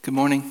Good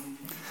morning.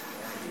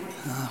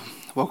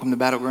 Welcome to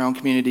Battleground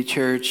Community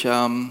Church.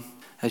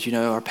 As you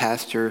know, our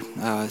pastor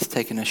is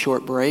taking a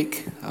short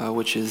break,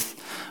 which is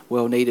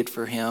well needed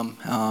for him.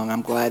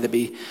 I'm glad to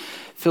be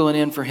filling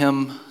in for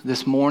him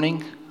this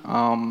morning.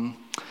 And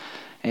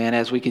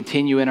as we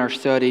continue in our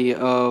study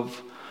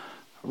of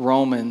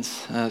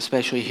Romans,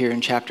 especially here in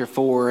chapter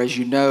 4, as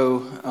you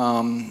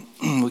know,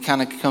 we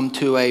kind of come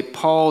to a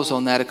pause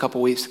on that a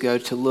couple weeks ago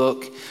to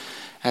look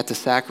at the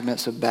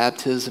sacraments of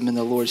baptism and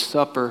the Lord's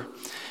Supper.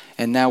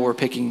 And now we're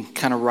picking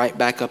kind of right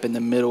back up in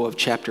the middle of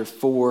chapter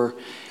 4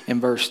 in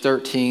verse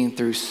 13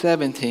 through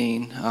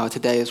 17.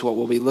 Today is what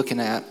we'll be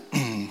looking at.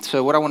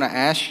 So what I want to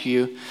ask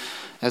you,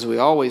 as we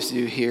always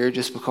do here,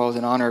 just because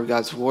in honor of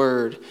God's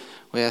word,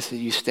 we ask that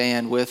you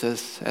stand with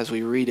us as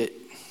we read it.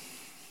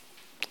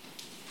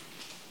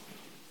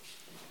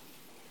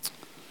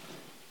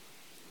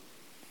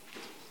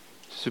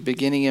 So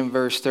beginning in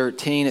verse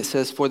 13, it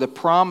says, "For the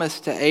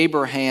promise to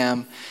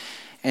Abraham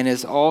and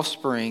his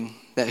offspring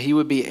that he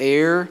would be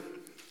heir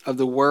of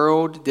the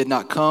world did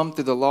not come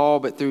through the law,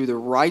 but through the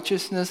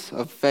righteousness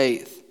of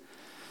faith.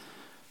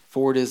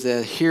 For it is the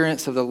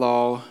adherents of the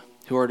law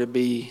who are to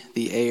be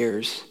the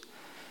heirs."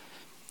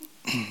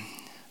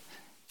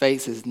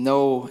 Faith is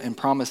null and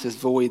promise is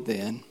void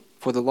then.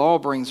 For the law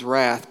brings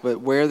wrath,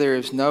 but where there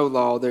is no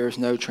law, there is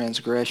no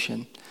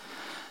transgression.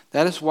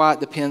 That is why it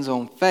depends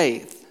on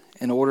faith,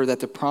 in order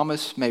that the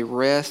promise may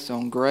rest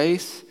on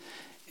grace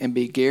and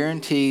be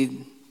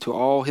guaranteed to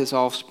all his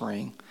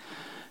offspring,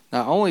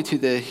 not only to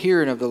the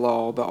adherent of the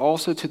law, but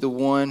also to the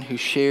one who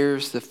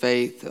shares the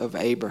faith of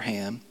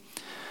Abraham,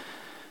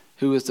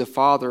 who is the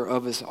father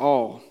of us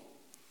all.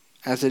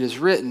 As it is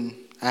written,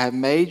 "I have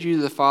made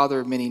you the father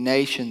of many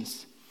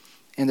nations,"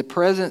 in the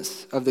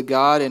presence of the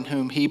God in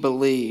whom he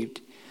believed,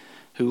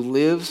 who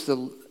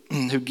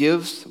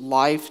gives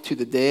life to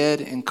the dead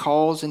and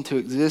calls into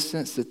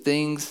existence the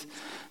things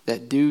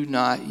that do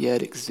not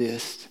yet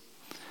exist.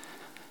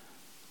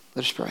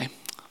 Let us pray.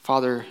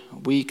 Father,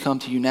 we come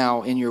to you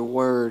now in your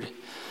word.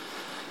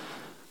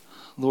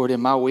 Lord,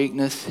 in my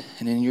weakness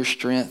and in your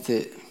strength,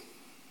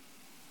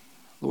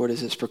 Lord,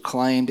 as it's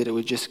proclaimed, that it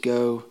would just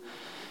go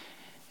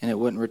and it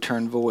wouldn't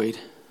return void.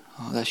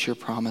 That's your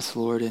promise,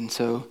 Lord. And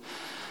so,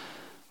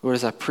 Lord,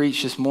 as I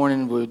preach this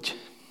morning, would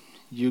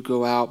you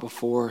go out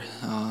before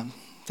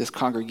this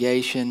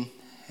congregation,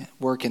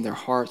 work in their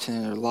hearts and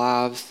in their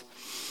lives.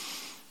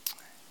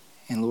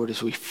 And Lord,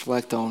 as we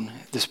reflect on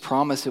this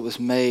promise that was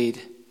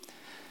made,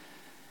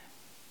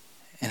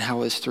 and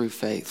how it's through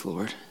faith,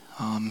 Lord.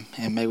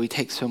 And may we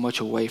take so much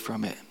away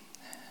from it.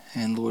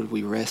 And Lord,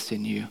 we rest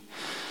in you.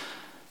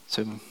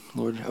 So,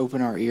 Lord,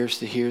 open our ears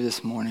to hear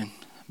this morning.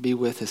 Be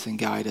with us and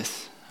guide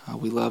us.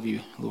 We love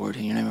you, Lord.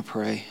 In your name I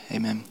pray.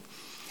 Amen.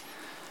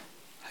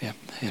 Yeah.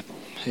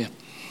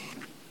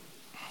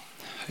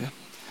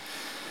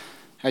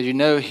 As you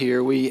know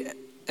here, we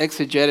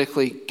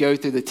exegetically go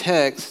through the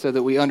text so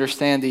that we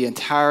understand the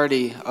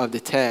entirety of the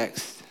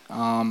text.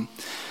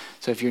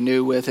 So if you're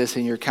new with us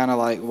and you're kind of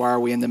like, why are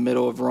we in the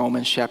middle of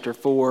Romans chapter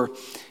 4?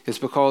 It's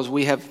because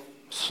we have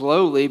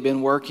slowly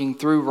been working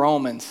through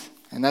Romans.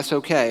 And that's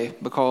okay,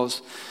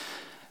 because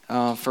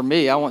for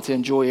me, I want to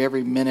enjoy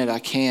every minute I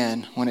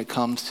can when it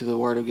comes to the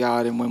Word of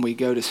God and when we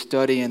go to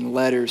studying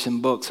letters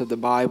and books of the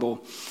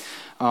Bible.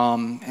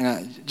 And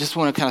I just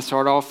want to kind of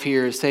start off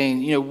here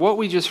saying, what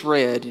we just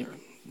read,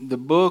 the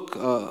book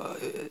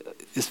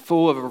is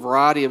full of a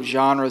variety of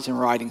genres and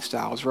writing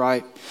styles,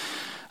 right?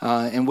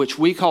 In which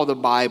we call the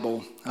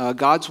Bible.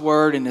 God's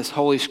Word and His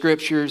Holy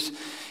Scriptures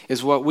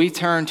is what we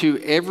turn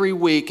to every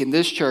week in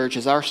this church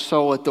as our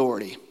sole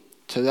authority.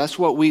 So that's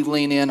what we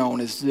lean in on,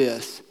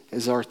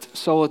 is our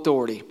sole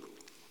authority.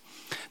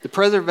 The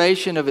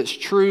preservation of its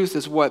truth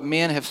is what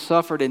men have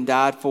suffered and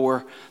died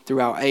for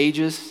throughout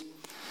ages.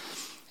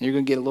 And you're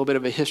going to get a little bit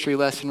of a history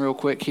lesson real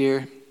quick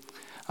here.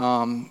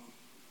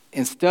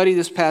 In study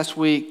this past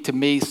week, to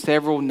me,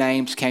 several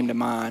names came to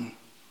mind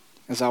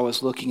as I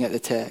was looking at the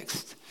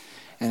text.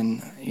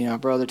 And,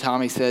 Brother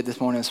Tommy said this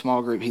morning in a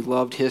small group, he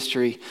loved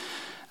history.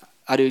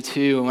 I do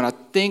too. And when I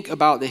think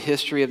about the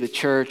history of the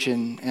church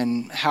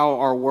and how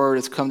our word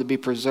has come to be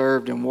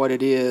preserved and what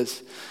it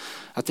is,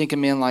 I think of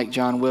men like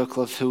John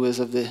Wycliffe, he was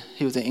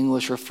an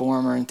English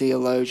reformer and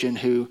theologian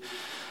who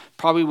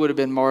probably would have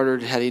been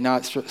martyred had he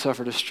not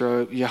suffered a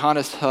stroke.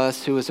 Johannes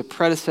Huss, who was a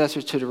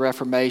predecessor to the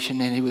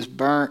Reformation, and he was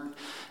burnt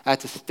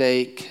at the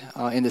stake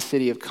in the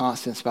city of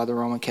Constance by the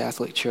Roman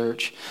Catholic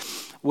Church.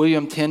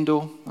 William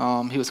Tyndale,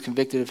 he was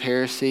convicted of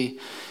heresy.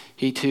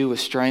 He too was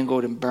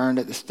strangled and burned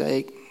at the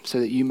stake so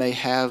that you may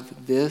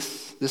have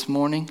this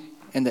morning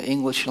in the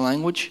English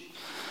language.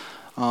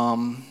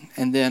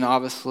 And then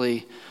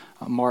obviously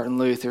Martin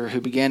Luther, who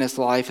began his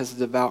life as a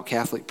devout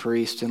Catholic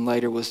priest and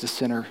later was the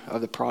center of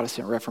the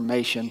Protestant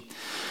Reformation.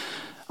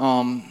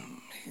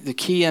 The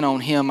key in on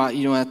him,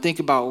 when I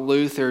think about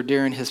Luther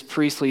during his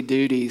priestly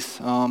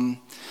duties,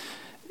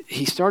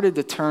 he started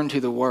to turn to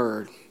the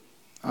Word.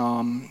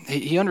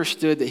 He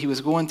understood that he was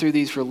going through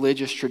these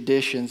religious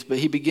traditions, but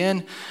he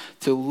began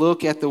to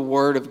look at the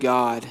Word of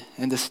God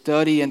and to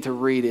study and to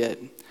read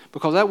it.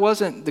 because that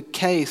wasn't the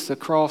case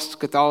across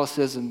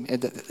Catholicism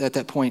at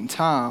that point in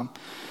time.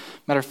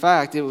 Matter of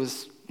fact, it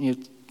was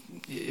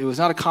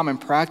not a common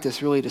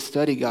practice really to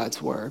study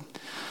God's Word.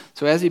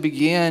 So as he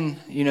began,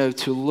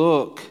 to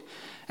look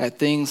at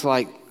things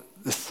like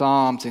the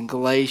Psalms and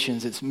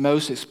Galatians, it's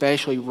most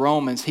especially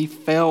Romans, he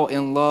fell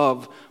in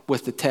love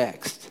with the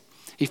text.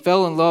 He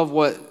fell in love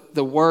with what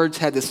the words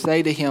had to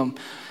say to him,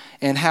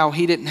 and how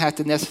he didn't have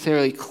to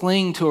necessarily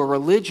cling to a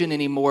religion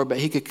anymore, but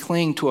he could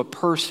cling to a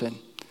person.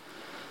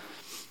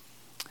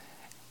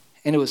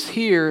 And it was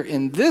here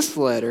in this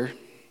letter,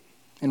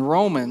 in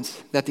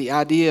Romans, that the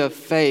idea of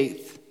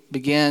faith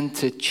began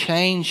to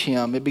change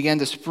him. It began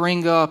to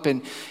spring up,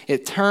 and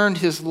it turned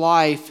his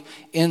life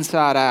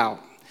inside out.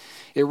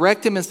 It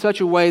wrecked him in such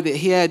a way that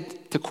he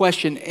had to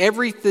question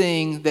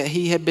everything that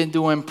he had been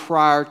doing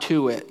prior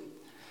to it.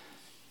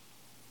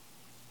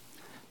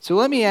 So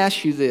let me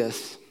ask you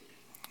this.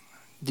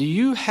 Do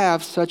you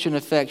have such an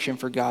affection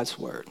for God's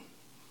Word?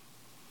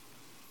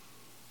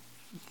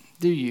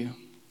 Do you?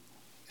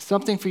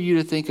 Something for you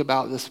to think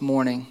about this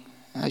morning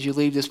as you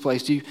leave this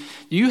place. Do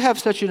you have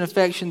such an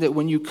affection that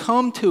when you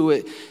come to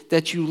it,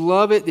 that you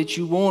love it, that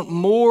you want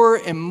more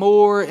and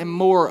more and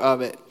more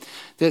of it?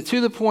 That to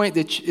the point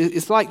that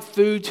it's like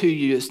food to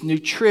you, it's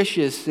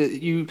nutritious,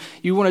 that you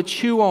want to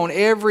chew on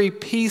every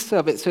piece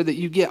of it so that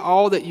you get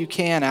all that you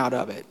can out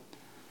of it.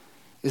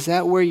 Is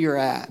that where you're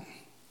at?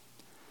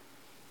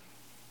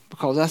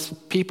 Because that's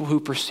people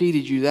who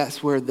preceded you,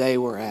 that's where they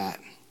were at.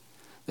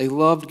 They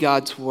loved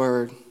God's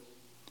Word.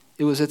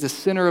 It was at the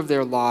center of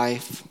their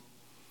life.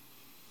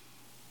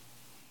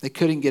 They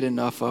couldn't get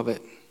enough of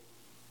it.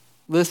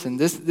 Listen,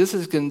 this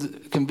is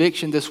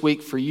conviction this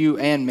week for you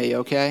and me,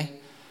 okay?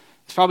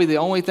 It's probably the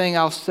only thing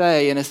I'll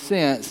say, in a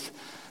sense,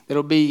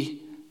 that'll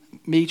be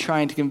me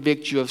trying to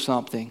convict you of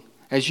something.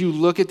 As you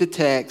look at the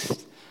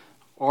text,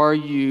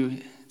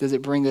 does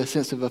it bring a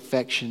sense of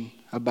affection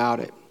about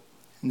it?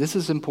 And this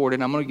is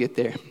important. I'm going to get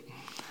there.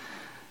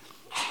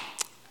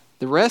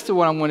 The rest of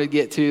what I'm going to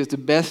get to is the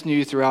best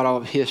news throughout all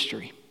of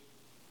history,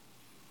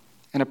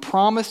 and a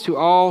promise to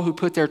all who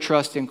put their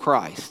trust in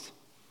Christ.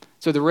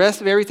 So the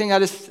rest of everything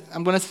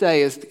I'm going to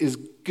say is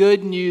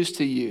good news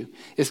to you.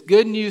 It's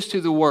good news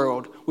to the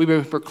world. We've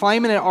been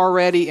proclaiming it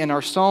already in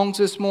our songs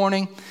this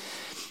morning,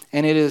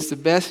 and it is the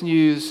best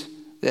news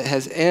that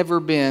has ever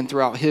been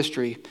throughout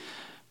history.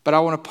 But I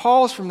want to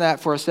pause from that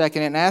for a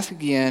second and ask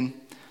again,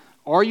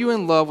 are you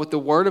in love with the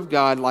Word of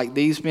God like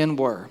these men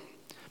were?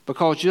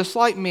 Because just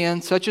like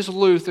men, such as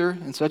Luther,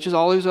 and such as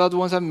all those other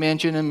ones I've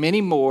mentioned, and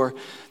many more,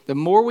 the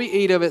more we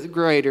eat of it, the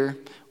greater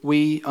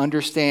we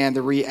understand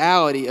the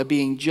reality of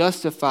being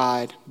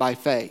justified by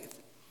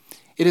faith.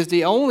 It is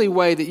the only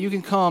way that you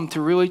can come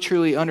to really,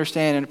 truly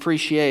understand and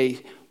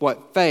appreciate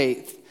what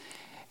faith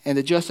and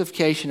the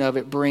justification of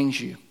it brings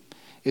you,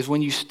 is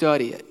when you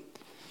study it.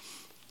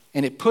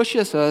 And it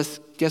pushes us,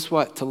 guess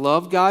what, to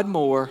love God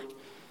more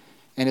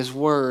and His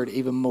Word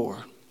even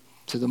more.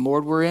 So the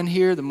more we're in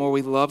here, the more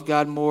we love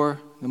God more,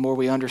 the more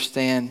we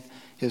understand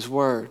His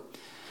Word.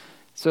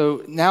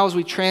 So now as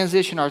we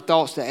transition our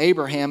thoughts to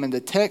Abraham and the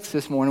text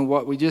this morning,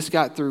 what we just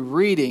got through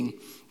reading,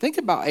 think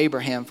about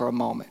Abraham for a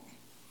moment,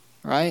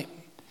 right?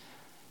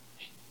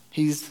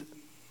 He's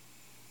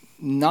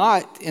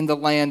not in the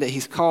land that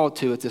he's called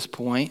to at this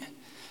point.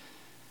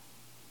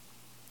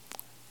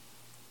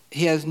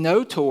 He has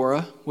no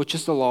Torah, which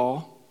is the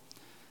law.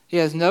 He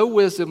has no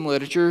wisdom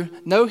literature,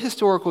 no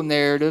historical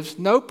narratives,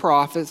 no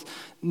prophets,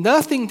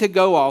 nothing to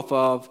go off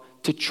of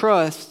to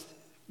trust,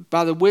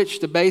 by which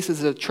the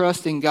basis of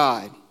trusting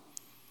God.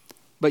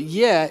 But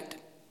yet,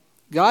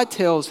 God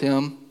tells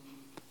him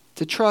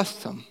to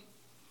trust Him.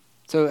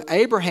 So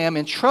Abraham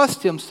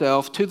entrusts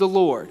himself to the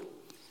Lord.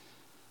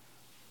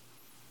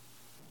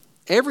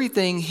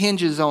 Everything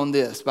hinges on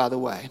this, by the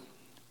way.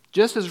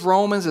 Just as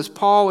Romans, as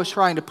Paul was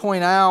trying to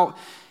point out,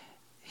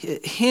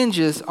 it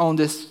hinges on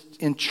this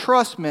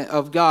entrustment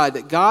of God,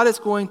 that God is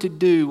going to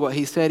do what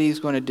He said He's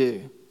going to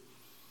do.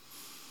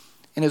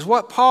 And is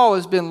what Paul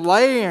has been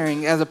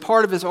layering as a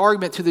part of his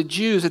argument to the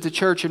Jews at the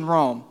church in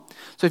Rome.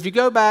 So if you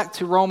go back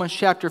to Romans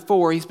chapter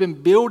 4, he's been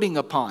building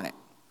upon it.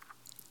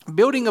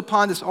 Building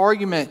upon this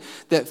argument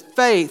that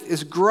faith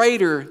is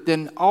greater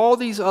than all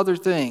these other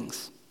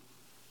things.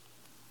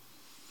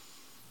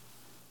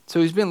 So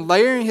he's been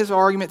layering his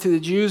argument to the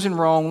Jews in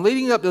Rome,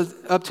 leading up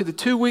to the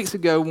 2 weeks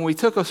ago when we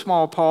took a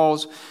small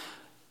pause.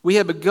 We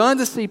have begun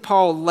to see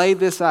Paul lay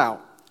this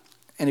out.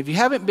 And if you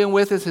haven't been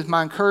with us, it's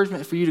my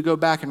encouragement for you to go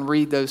back and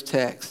read those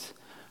texts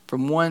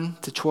from 1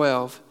 to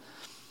 12.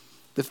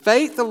 The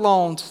faith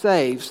alone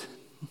saves,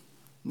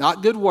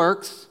 not good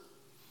works.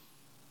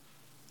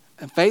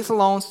 And faith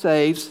alone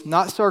saves,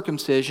 not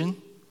circumcision.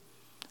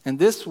 And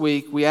this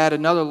week, we add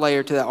another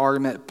layer to that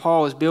argument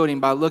Paul is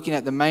building by looking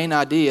at the main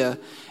idea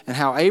and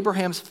how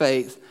Abraham's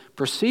faith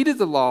preceded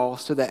the law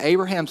so that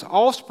Abraham's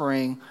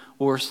offspring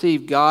will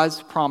receive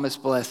God's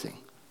promised blessing.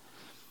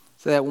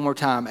 Say that one more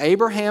time.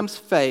 Abraham's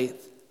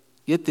faith,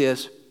 get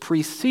this,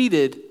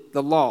 preceded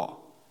the law,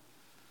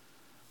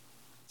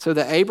 so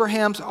that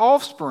Abraham's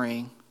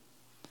offspring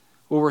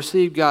will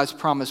receive God's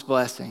promised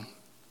blessing.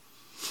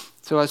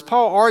 So as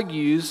Paul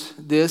argues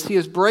this, he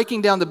is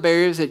breaking down the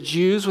barriers that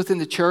Jews within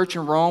the church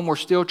in Rome were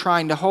still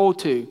trying to hold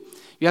to.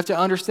 You have to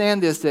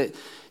understand this, that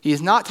he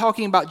is not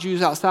talking about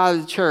Jews outside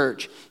of the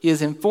church. He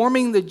is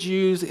informing the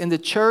Jews in the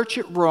church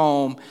at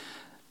Rome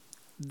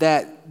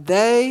that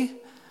they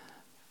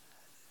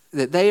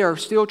are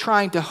still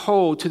trying to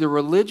hold to the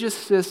religious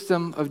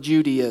system of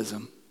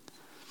Judaism.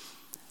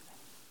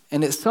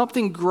 And it's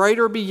something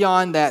greater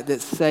beyond that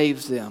that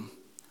saves them.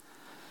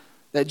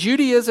 That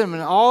Judaism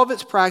and all of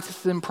its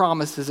practices and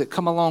promises that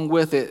come along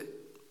with it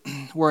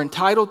were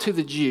entitled to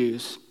the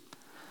Jews.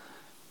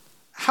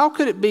 How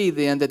could it be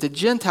then that the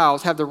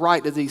Gentiles have the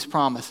right to these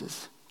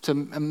promises? So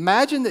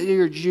imagine that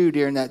you're a Jew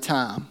during that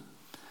time,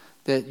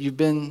 that you've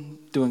been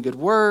doing good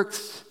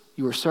works,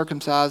 you were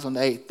circumcised on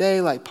the 8th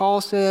day, like Paul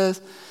says,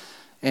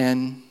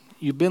 and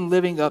you've been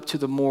living up to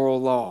the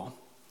moral law.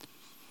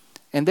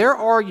 And their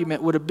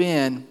argument would have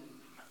been,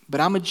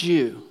 but I'm a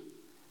Jew.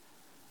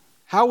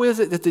 How is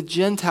it that the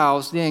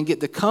Gentiles then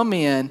get to come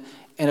in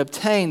and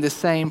obtain the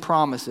same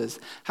promises?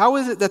 How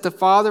is it that the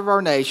father of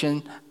our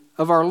nation,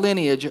 of our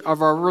lineage,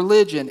 of our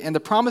religion, and the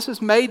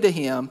promises made to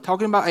him,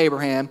 talking about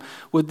Abraham,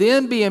 would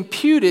then be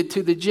imputed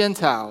to the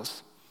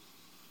Gentiles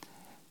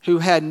who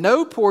had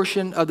no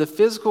portion of the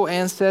physical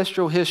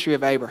ancestral history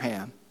of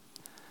Abraham?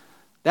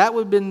 That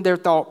would have been their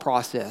thought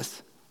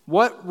process.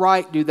 What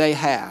right do they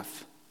have?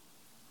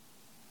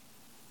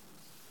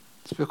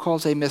 It's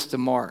because they missed the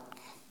mark.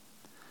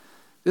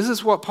 This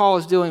is what Paul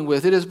is dealing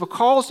with. It is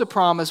because the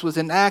promise was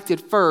enacted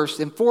first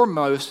and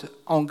foremost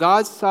on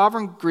God's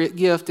sovereign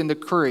gift and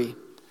decree.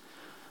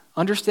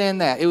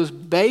 Understand that. It was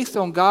based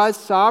on God's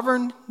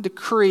sovereign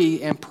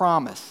decree and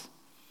promise.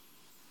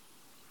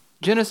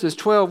 Genesis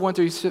 12,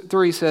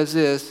 1-3 says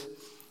this,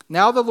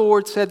 "Now the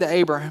Lord said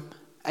to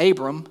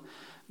Abram,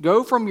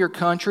 go from your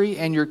country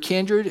and your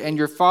kindred and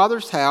your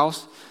father's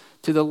house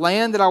to the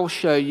land that I will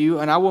show you,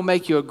 and I will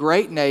make you a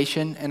great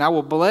nation, and I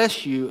will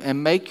bless you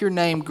and make your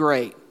name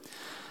great,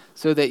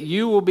 so that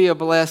you will be a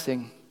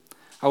blessing.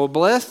 I will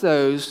bless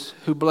those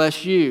who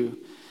bless you,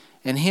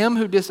 and him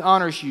who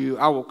dishonors you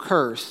I will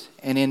curse,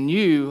 and in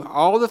you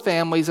all the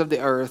families of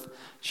the earth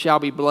shall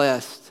be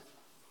blessed."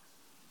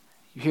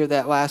 You hear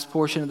that last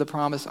portion of the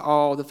promise?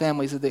 All the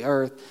families of the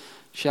earth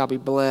shall be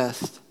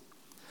blessed.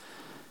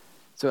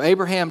 So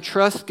Abraham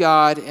trusts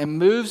God and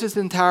moves his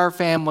entire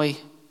family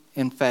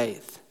in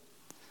faith.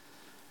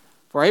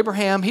 For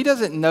Abraham, he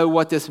doesn't know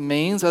what this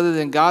means other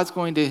than God's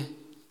going to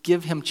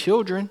give him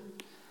children.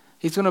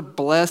 He's going to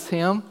bless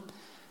him.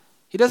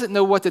 He doesn't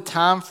know what the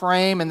time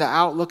frame and the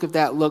outlook of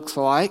that looks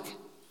like.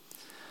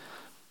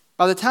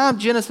 By the time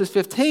Genesis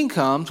 15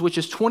 comes, which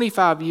is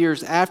 25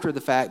 years after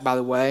the fact, by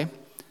the way,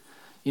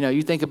 you know,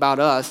 you think about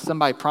us,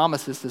 somebody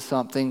promises us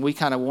something, we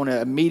kind of want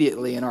it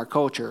immediately in our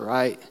culture,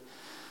 right?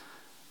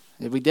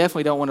 We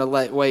definitely don't want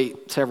to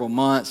wait several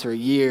months or a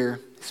year,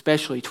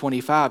 especially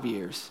 25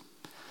 years.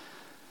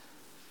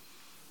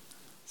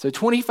 So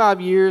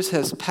 25 years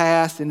has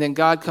passed, and then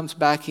God comes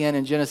back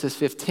in Genesis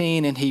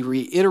 15, and he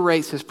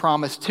reiterates his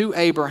promise to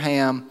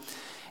Abraham.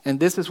 And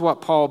this is what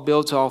Paul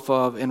builds off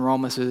of in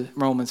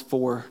Romans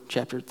 4,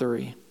 chapter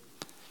 3,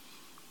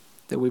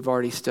 that we've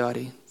already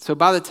studied. So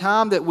by the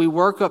time that we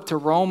work up to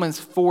Romans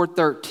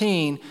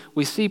 4:13,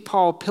 we see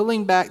Paul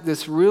peeling back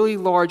this really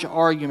large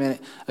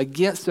argument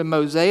against the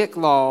Mosaic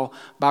law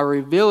by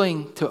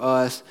revealing to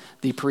us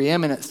the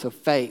preeminence of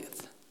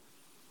faith.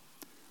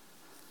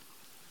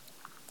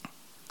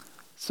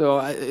 So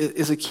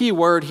it's a key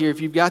word here. If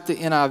you've got the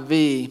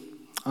NIV,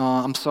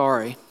 I'm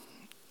sorry.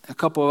 A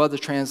couple of other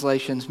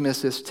translations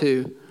miss this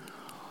too.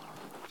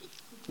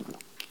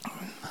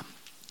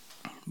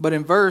 But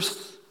in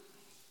verse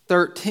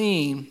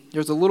 13,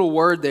 there's a little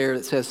word there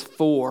that says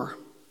 "for."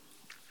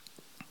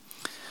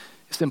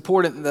 It's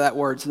important that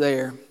word's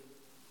there.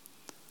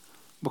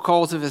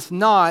 Because if it's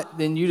not,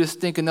 then you just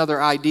think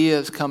another idea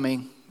is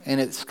coming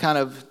and it's kind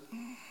of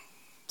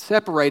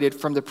separated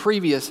from the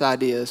previous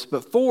ideas.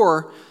 But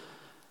 "for,"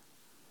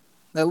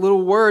 that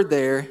little word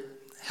there,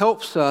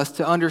 helps us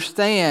to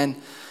understand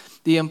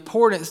the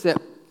importance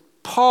that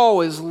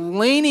Paul is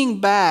leaning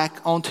back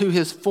onto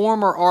his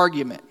former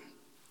argument,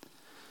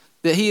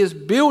 that he is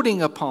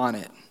building upon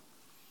it.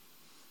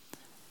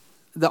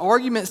 The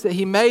arguments that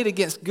he made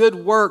against good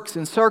works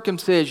and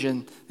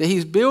circumcision, that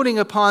he's building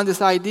upon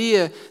this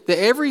idea that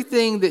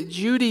everything that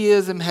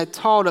Judaism had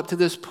taught up to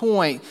this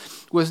point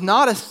was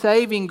not a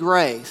saving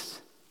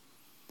grace.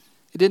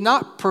 It did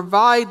not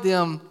provide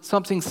them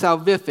something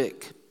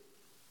salvific.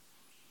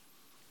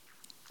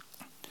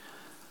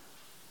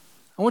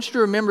 I want you to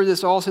remember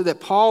this also, that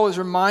Paul is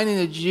reminding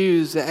the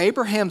Jews that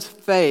Abraham's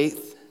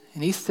faith,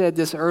 and he said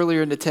this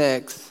earlier in the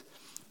text,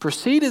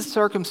 preceded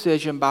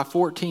circumcision by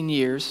 14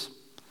 years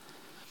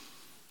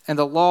and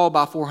the law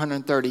by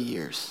 430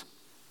 years.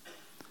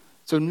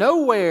 So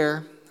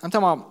nowhere, I'm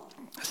talking about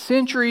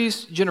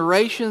centuries,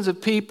 generations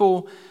of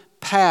people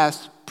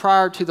passed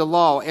prior to the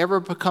law ever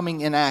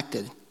becoming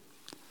enacted.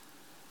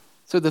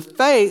 So the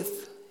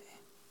faith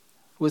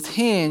was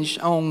hinged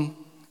on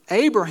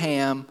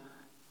Abraham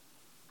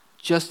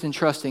just in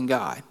trusting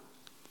God.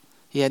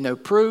 He had no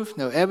proof,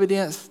 no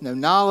evidence, no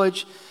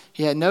knowledge.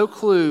 He had no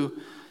clue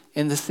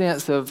in the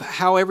sense of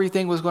how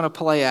everything was going to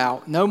play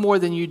out, no more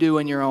than you do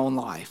in your own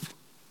life.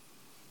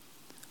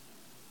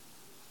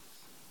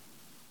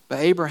 But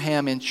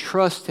Abraham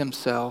entrusts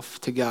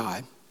himself to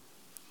God.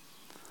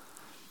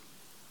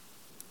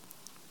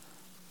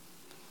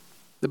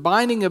 The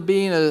binding of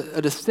being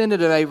a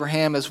descendant of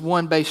Abraham is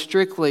one based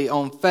strictly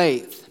on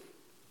faith.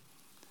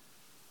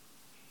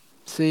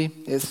 See,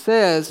 it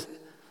says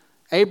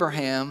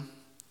Abraham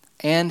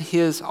and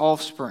his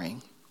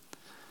offspring.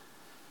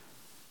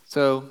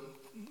 So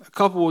a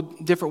couple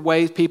of different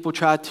ways people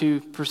try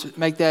to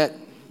make that,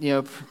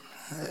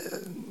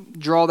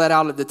 draw that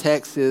out of the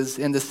text is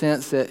in the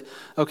sense that,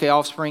 okay,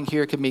 offspring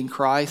here could mean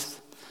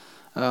Christ.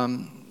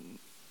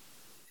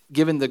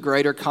 Given the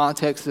greater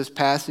context of this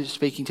passage,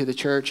 speaking to the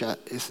church, I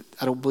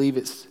don't believe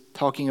it's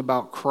talking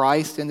about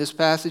Christ in this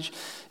passage.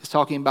 It's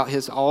talking about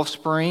his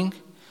offspring.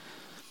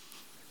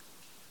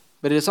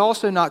 But it's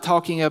also not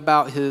talking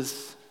about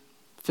his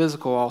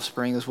physical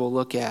offspring, as we'll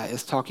look at.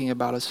 It's talking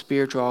about a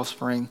spiritual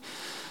offspring.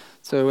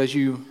 So as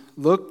you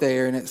look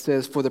there, and it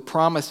says, for the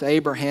promise to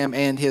Abraham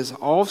and his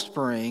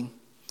offspring,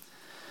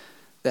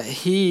 that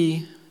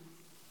he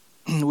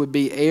would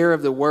be heir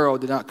of the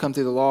world, did not come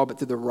through the law, but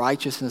through the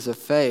righteousness of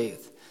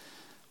faith.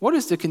 What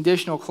is the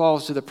conditional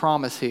clause to the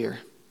promise here?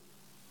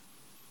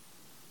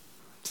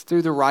 It's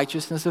through the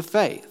righteousness of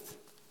faith.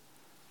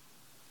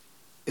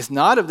 It's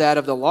not of that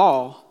of the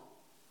law.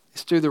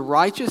 It's through the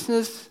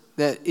righteousness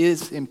that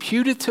is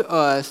imputed to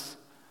us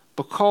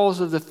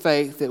because of the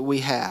faith that we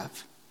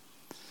have.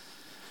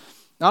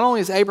 Not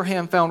only is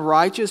Abraham found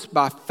righteous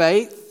by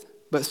faith,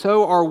 but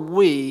so are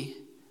we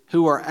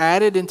who are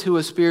added into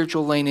a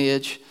spiritual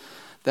lineage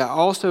that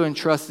also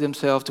entrusted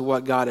himself to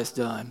what God has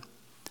done.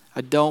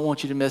 I don't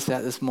want you to miss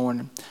that this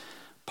morning.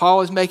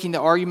 Paul is making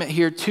the argument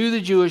here to the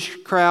Jewish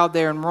crowd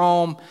there in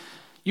Rome.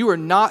 You are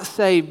not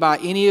saved by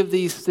any of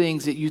these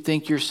things that you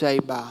think you're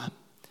saved by.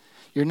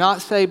 You're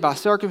not saved by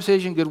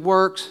circumcision, good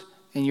works,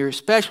 and you're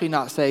especially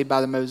not saved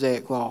by the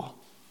Mosaic law.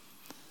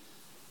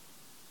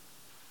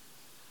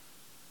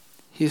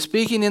 He's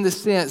speaking in the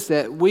sense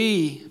that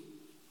we,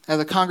 as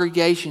a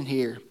congregation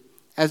here,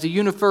 as a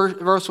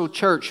universal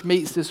church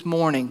meets this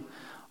morning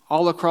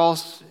all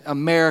across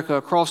America,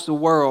 across the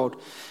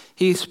world,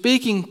 he's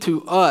speaking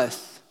to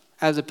us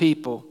as a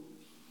people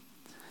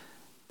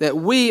that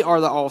we are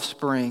the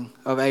offspring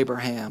of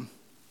Abraham.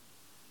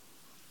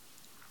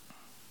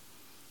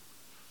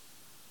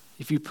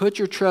 If you put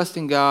your trust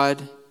in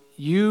God,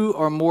 you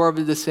are more of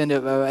a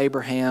descendant of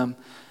Abraham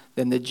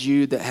than the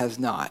Jew that has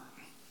not.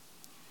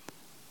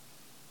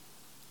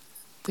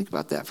 Think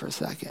about that for a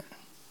second.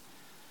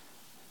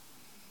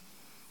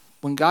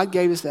 When God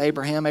gave this to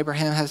Abraham,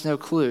 Abraham has no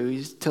clue.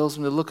 He tells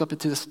him to look up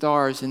into the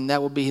stars and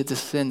that will be his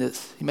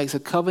descendants. He makes a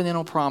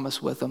covenantal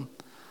promise with them.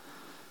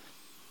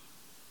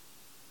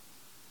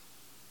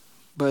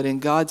 But in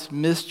God's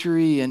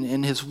mystery and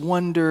in his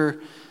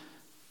wonder,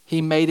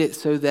 he made it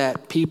so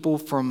that people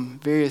from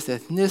various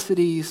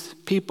ethnicities,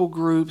 people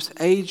groups,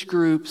 age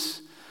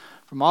groups,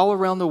 from all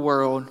around the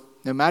world,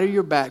 no matter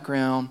your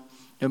background,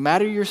 no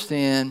matter your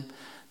sin,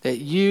 that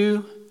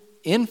you,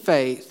 in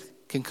faith,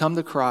 can come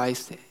to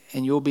Christ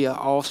and you'll be an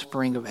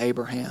offspring of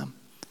Abraham.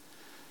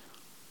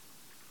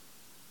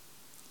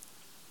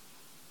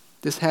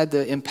 This had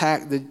to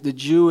impact the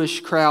Jewish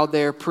crowd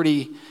there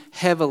pretty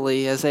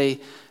heavily as they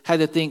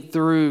had to think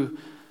through,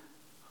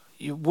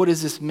 what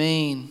does this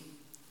mean?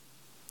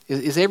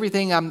 Is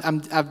everything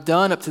I've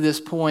done up to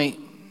this point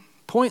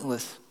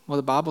pointless? Well,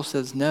 the Bible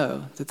says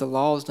no, that the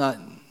law is not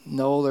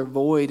null or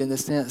void in the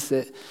sense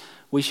that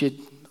we should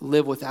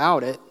live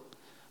without it,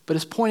 but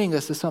it's pointing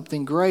us to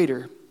something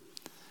greater.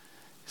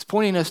 It's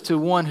pointing us to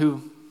one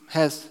who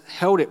has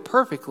held it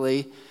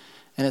perfectly,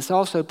 and it's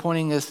also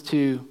pointing us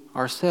to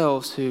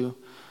ourselves who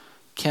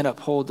can't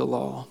uphold the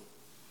law.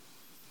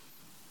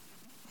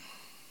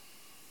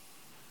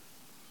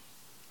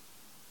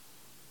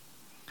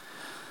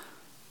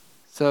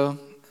 So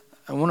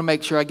I want to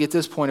make sure I get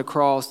this point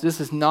across.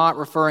 This is not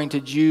referring to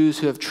Jews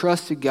who have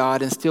trusted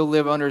God and still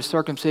live under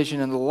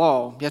circumcision and the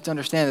law. You have to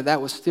understand that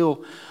that was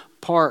still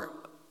part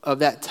of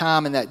that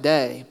time and that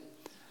day.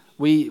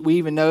 We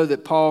even know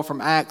that Paul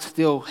from Acts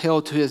still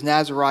held to his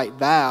Nazirite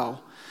vow.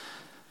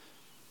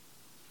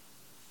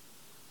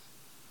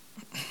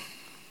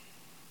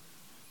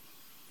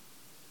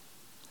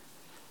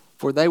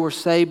 For they were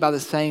saved by the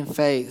same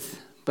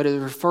faith, but it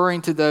is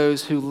referring to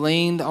those who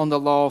leaned on the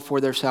law for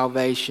their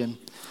salvation.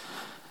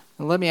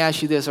 And let me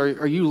ask you this,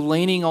 are you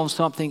leaning on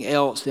something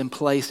else in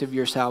place of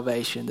your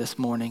salvation this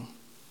morning?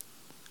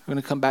 We're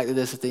going to come back to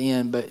this at the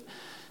end, but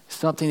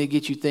something to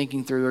get you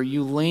thinking through. Are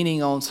you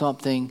leaning on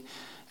something?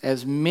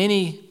 As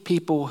many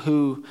people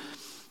who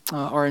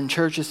are in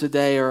churches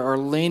today are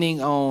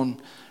leaning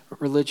on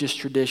religious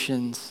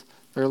traditions,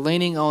 they're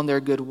leaning on their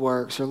good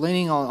works, they're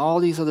leaning on all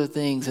these other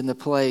things in the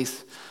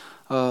place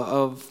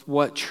of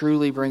what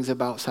truly brings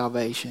about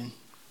salvation,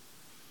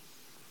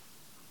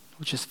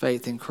 which is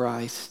faith in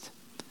Christ.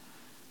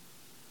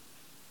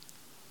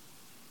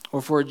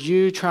 or for a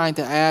Jew trying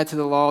to add to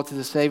the law to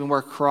the saving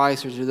work of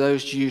Christ, or to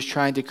those Jews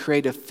trying to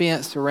create a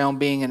fence around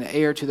being an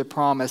heir to the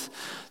promise.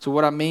 So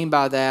what I mean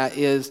by that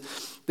is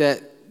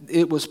that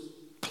it was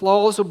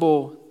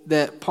plausible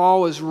that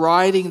Paul was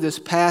writing this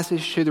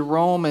passage to the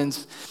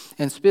Romans,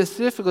 and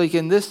specifically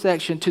in this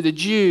section to the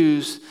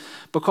Jews,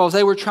 because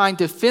they were trying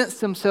to fence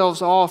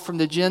themselves off from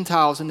the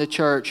Gentiles in the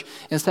church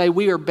and say,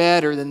 we are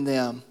better than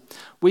them.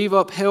 We've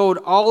upheld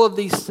all of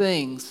these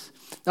things.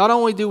 Not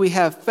only do we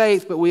have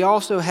faith, but we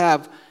also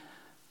have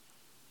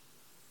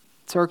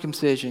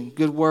circumcision,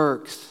 good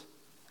works,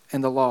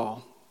 and the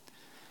law.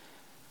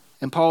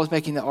 And Paul is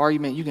making the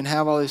argument, you can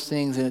have all those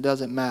things and it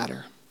doesn't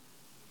matter.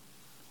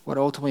 What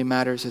ultimately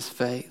matters is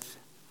faith.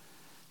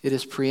 It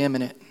is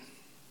preeminent.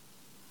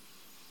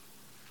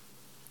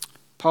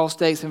 Paul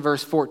states in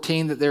verse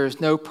 14 that there is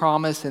no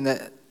promise and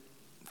that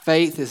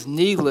faith is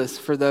needless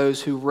for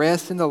those who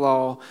rest in the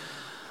law,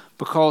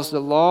 because the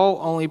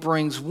law only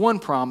brings one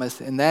promise,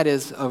 and that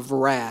is of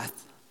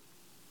wrath.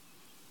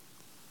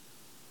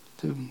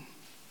 The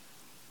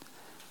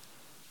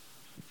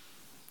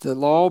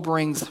law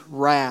brings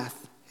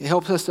wrath. It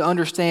helps us to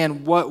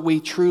understand what we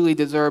truly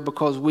deserve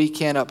because we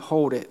can't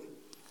uphold it.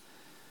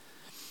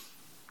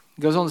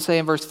 It goes on to say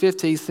in verse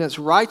 15, since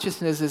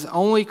righteousness is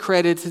only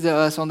credited to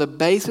us on the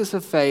basis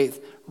of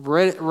faith,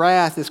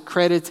 wrath is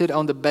credited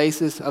on the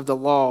basis of the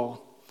law.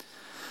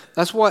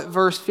 That's what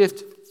verse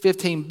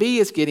 15b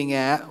is getting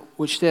at,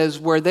 which says,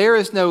 where there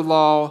is no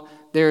law,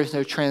 there is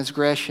no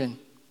transgression.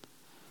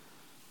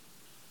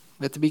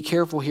 We have to be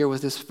careful here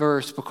with this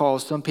verse,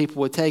 because some people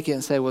would take it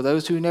and say, well,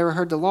 those who never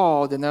heard the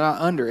law, then they're not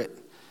under it.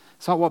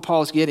 It's not what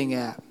Paul is getting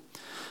at.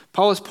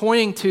 Paul is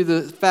pointing to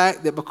the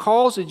fact that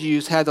because the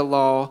Jews had the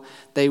law,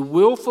 they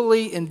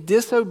willfully and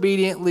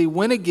disobediently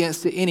went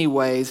against it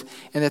anyways,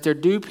 and that their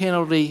due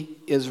penalty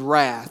is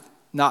wrath,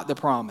 not the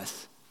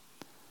promise.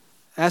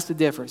 That's the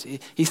difference.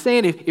 He's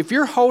saying if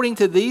you're holding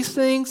to these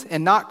things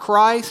and not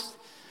Christ,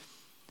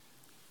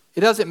 it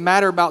doesn't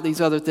matter about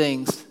these other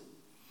things.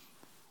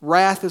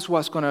 Wrath is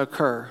what's going to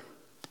occur.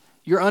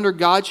 You're under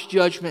God's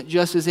judgment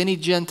just as any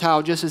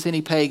Gentile, just as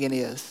any pagan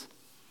is.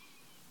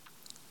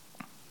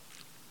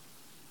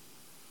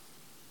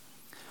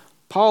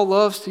 Paul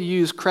loves to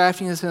use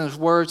craftiness in his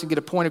words and get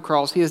a point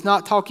across. He is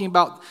not talking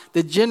about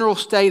the general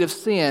state of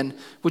sin,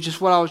 which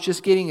is what I was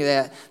just getting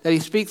at, that he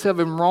speaks of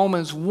in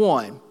Romans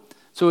 1.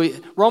 So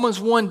Romans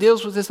 1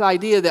 deals with this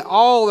idea that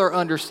all are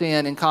under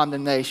sin and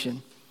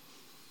condemnation.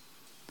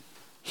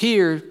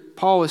 Here,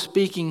 Paul is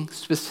speaking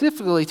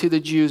specifically to the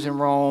Jews in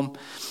Rome,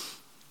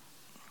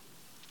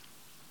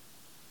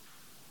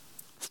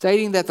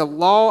 stating that the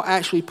law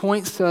actually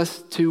points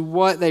us to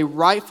what they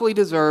rightfully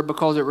deserve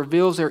because it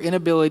reveals their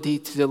inability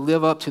to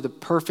live up to the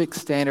perfect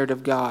standard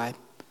of God.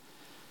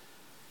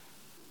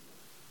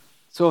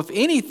 So if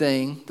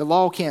anything, the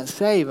law can't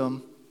save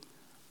them.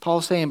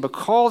 Paul's saying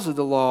because of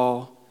the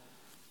law,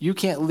 you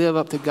can't live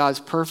up to God's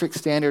perfect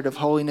standard of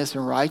holiness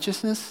and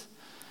righteousness,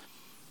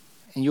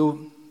 and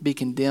you'll be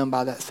condemned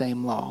by that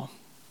same law.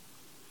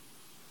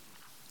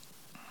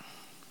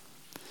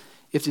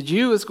 If the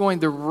Jew is going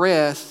to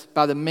rest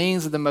by the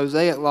means of the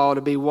Mosaic law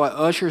to be what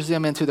ushers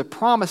them into the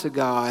promise of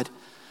God,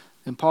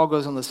 and Paul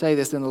goes on to say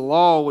this, then the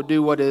law would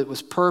do what it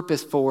was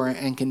purposed for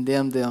and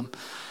condemn them.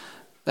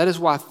 That is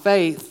why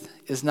faith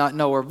is not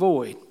null or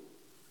void.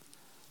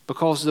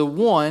 Because the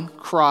one,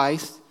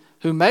 Christ,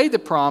 who made the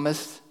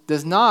promise,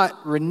 does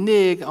not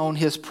renege on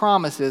his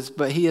promises,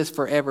 but he is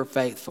forever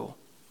faithful.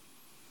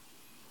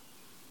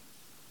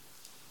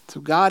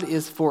 So God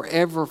is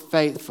forever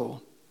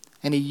faithful.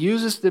 And he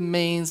uses the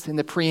means and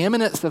the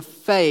preeminence of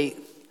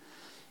faith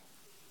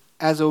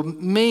as a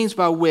means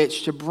by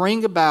which to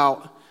bring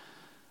about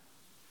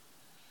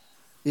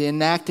the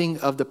enacting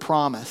of the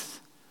promise.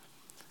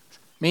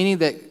 Meaning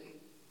that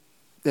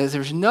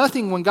there's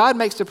nothing, when God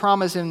makes the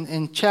promise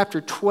in chapter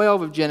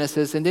 12 of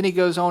Genesis, and then he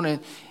goes on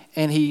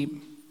and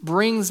he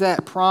brings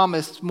that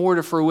promise more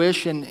to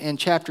fruition in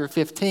chapter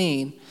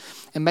 15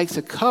 and makes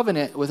a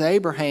covenant with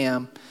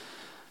Abraham,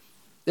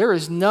 there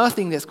is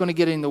nothing that's going to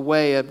get in the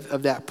way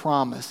of that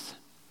promise.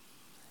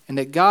 And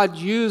that God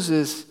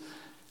uses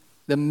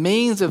the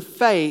means of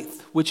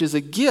faith, which is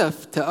a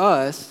gift to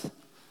us,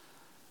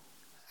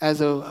 as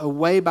a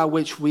way by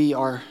which we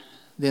are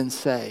then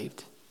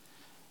saved.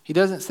 He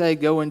doesn't say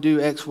go and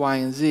do X, Y,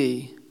 and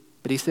Z,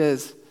 but he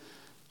says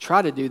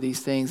try to do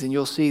these things and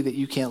you'll see that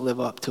you can't live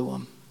up to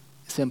them.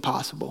 It's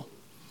impossible.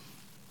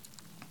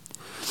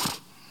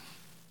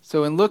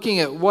 So in looking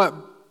at what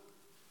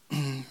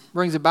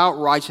brings about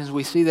righteousness,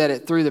 we see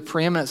that through the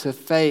preeminence of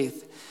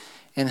faith,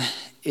 and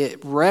it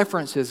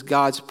references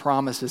God's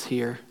promises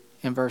here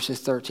in verses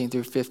 13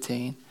 through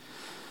 15.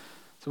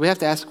 So we have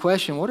to ask the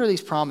question, what are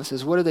these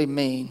promises? What do they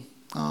mean?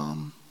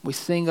 We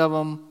sing of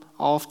them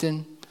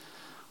often.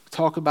 We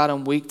talk about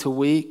them week to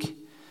week.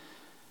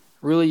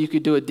 Really, you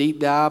could do a deep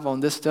dive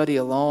on this study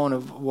alone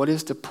of what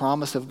is the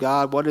promise of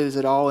God? What does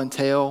it all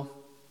entail?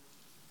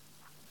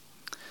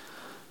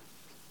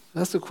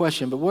 That's the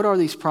question. But what are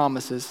these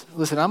promises?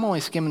 Listen, I'm only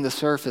skimming the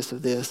surface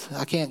of this.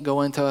 I can't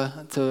go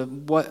into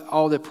what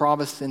all the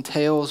promise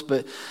entails,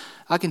 but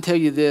I can tell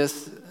you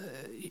this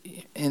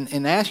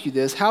and ask you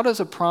this. How does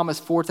a promise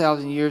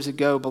 4,000 years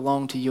ago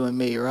belong to you and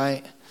me,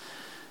 right?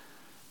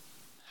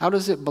 How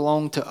does it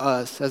belong to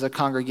us as a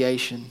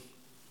congregation?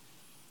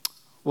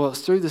 Well,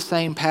 it's through the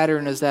same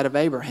pattern as that of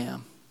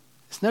Abraham.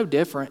 It's no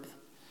different.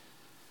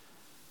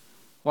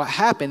 What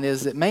happened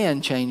is that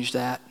man changed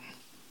that.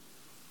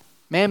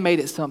 Man made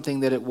it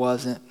something that it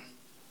wasn't.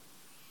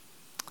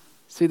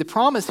 See, the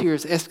promise here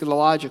is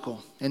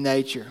eschatological in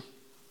nature.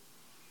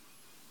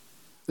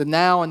 The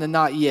now and the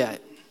not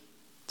yet.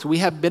 So we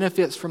have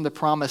benefits from the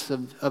promise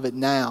of it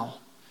now,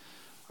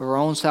 of our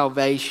own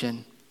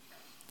salvation,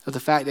 of the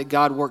fact that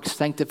God works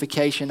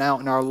sanctification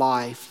out in our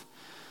life,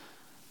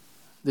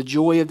 the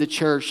joy of the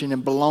church and the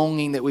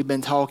belonging that we've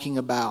been talking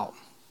about.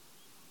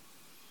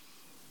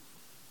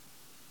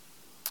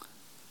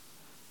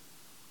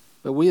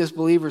 But we as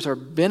believers are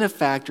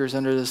benefactors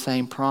under the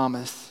same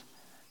promise.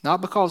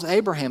 Not because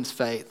Abraham's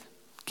faith.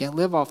 Can't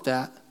live off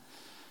that.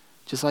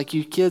 Just like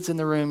you kids in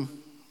the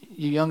room,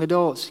 you young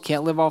adults, you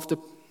can't live off the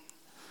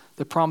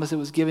promise that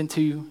was given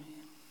to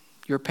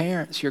your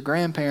parents, your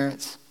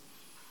grandparents.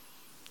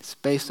 It's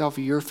based off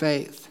of your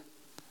faith.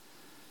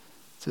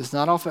 So it's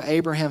not off of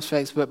Abraham's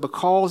faith, but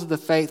because of the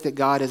faith that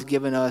God has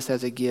given us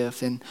as a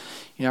gift. And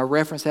I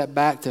reference that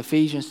back to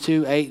Ephesians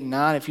 2, 8, and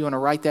 9 if you want to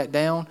write that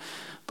down.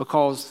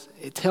 Because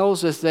it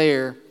tells us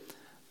there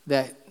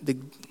that the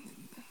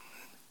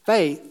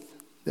faith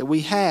that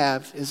we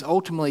have is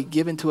ultimately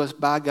given to us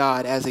by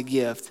God as a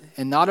gift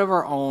and not of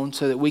our own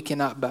so that we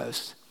cannot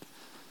boast.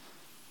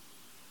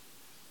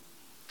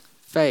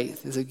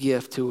 Faith is a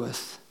gift to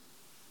us.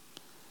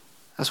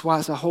 That's why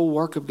it's a whole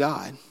work of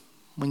God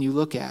when you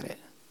look at it.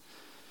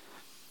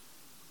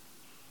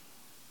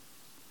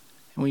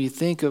 And when you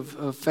think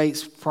of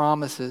faith's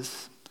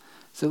promises,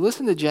 so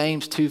listen to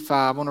James 2:5.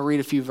 I want to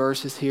read a few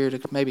verses here to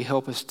maybe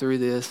help us through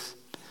this.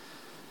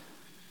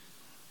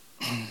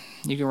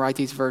 You can write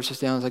these verses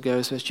down as I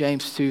go. So it's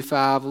James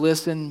 2:5.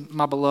 Listen,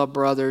 my beloved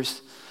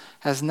brothers,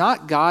 has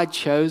not God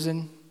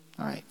chosen?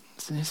 All right,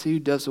 so see who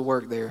does the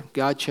work there.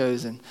 God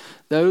chosen.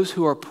 Those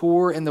who are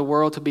poor in the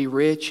world to be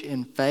rich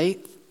in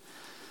faith.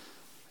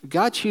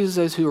 God chooses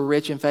those who are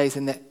rich in faith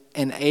and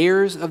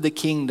heirs of the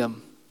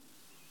kingdom,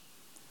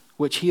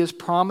 which he has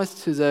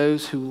promised to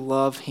those who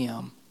love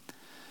him.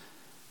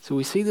 So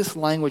we see this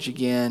language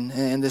again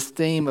and this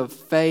theme of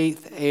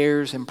faith,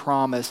 heirs, and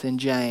promise in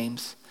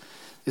James.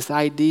 This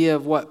idea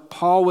of what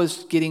Paul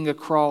was getting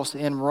across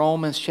in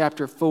Romans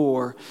chapter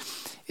 4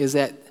 is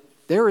that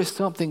there is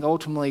something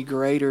ultimately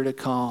greater to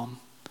come.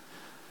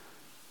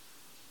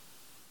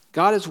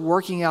 God is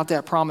working out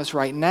that promise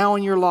right now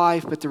in your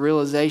life, but the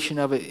realization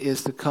of it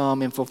is to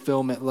come in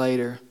fulfillment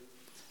later.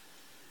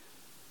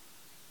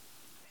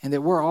 And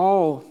that we're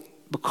all,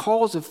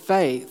 because of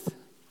faith,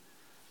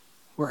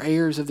 we're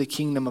heirs of the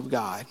kingdom of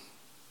God.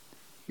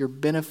 You're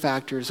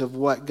benefactors of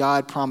what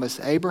God promised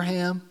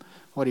Abraham,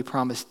 what he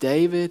promised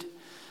David,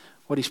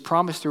 what he's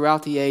promised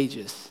throughout the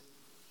ages.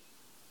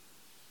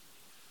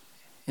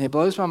 And it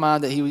blows my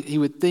mind that he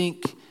would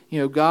think,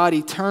 God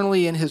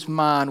eternally in his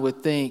mind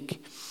would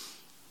think,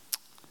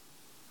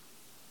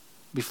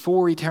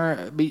 before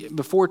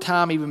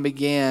time even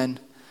began,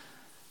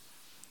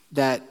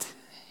 that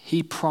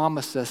he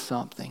promised us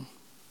something.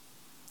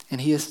 And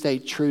he has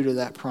stayed true to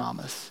that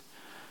promise.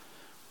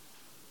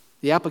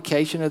 The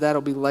application of that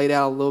will be laid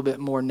out a little bit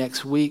more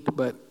next week,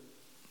 but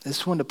I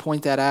just wanted to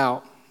point that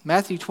out.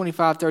 Matthew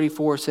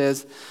 25:34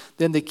 says,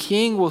 "Then the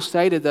king will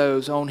say to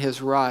those on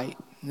his right,"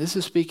 and this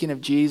is speaking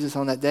of Jesus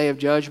on that day of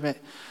judgment,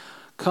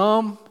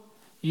 "Come,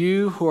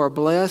 you who are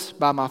blessed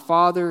by my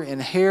Father,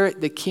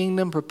 inherit the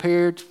kingdom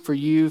prepared for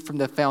you from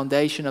the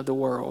foundation of the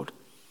world."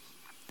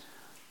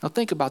 Now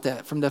think about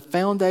that. From the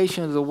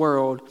foundation of the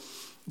world,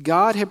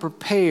 God had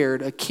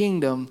prepared a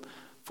kingdom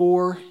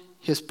for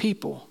his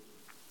people.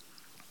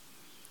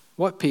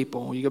 What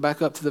people? When you go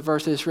back up to the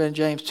verse that's read in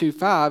James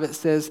 2:5, it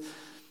says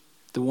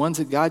the ones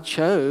that God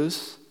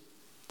chose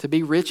to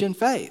be rich in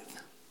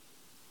faith.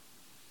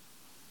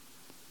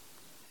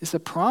 It's a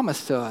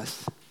promise to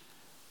us.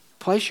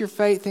 Place your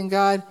faith in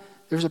God.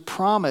 There's a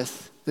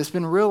promise that's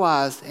been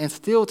realized and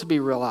still to be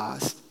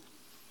realized.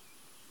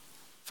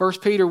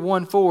 1 Peter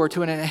 1:4,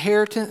 to an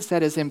inheritance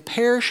that is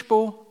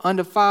imperishable,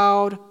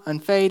 undefiled,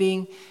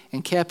 unfading,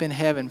 and kept in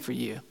heaven for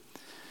you.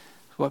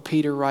 What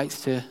Peter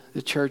writes to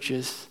the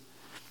churches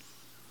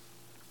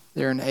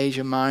there in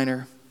Asia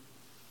Minor.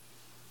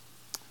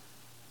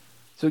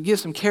 So it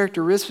gives some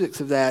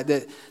characteristics of that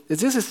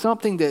this is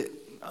something that,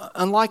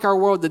 unlike our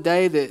world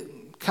today,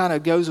 that kind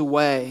of goes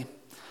away,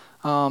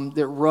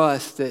 that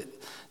rusts,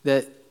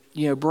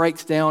 that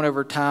breaks down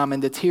over time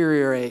and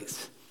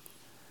deteriorates.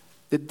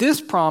 That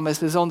this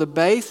promise is on the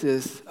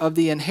basis of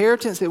the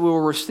inheritance that we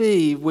will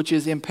receive, which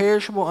is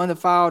imperishable,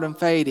 undefiled, and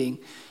fading,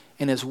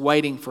 and is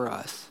waiting for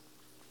us.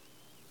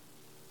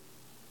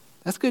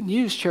 That's good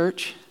news,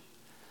 church.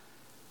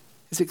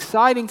 It's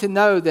exciting to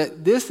know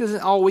that this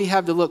isn't all we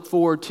have to look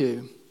forward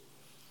to.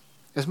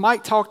 As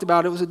Mike talked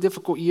about, it was a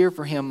difficult year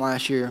for him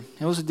last year.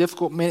 It was a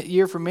difficult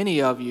year for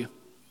many of you.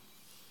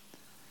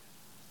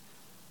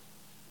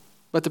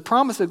 But the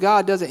promise of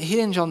God doesn't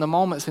hinge on the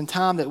moments in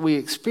time that we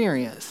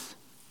experience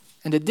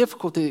and the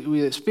difficulty that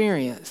we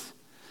experience.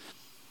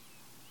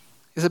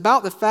 It's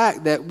about the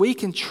fact that we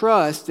can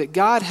trust that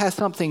God has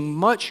something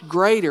much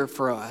greater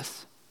for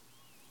us.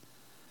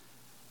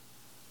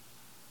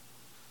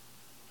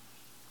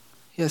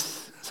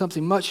 Yes,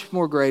 something much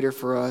more greater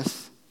for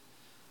us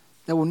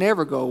that will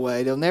never go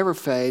away, that'll never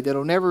fade,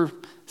 that'll never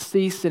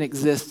cease in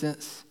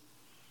existence.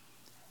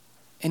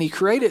 And he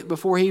created it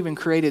before he even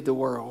created the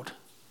world.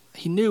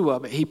 He knew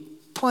of it. He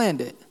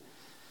planned it.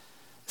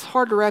 It's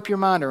hard to wrap your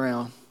mind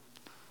around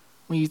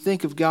when you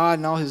think of God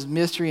and all his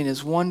mystery and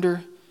his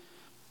wonder.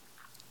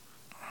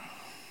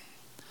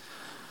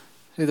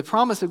 The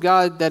promise of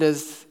God that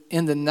is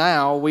in the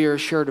now, we are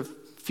assured of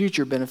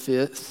future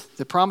benefits.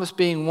 The promise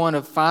being one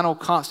of final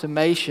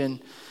consummation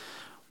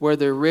where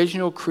the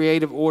original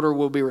creative order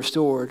will be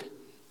restored.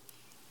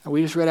 And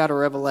we just read out of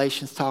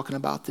Revelations talking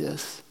about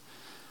this.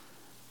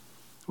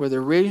 Where the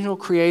original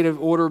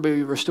creative order will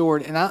be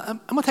restored. And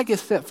I'm going to take it a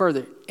step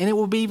further. And it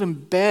will be even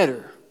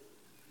better.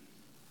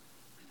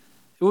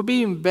 It will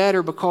be even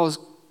better because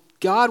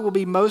God will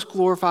be most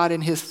glorified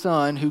in his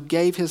Son who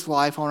gave his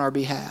life on our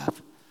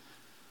behalf.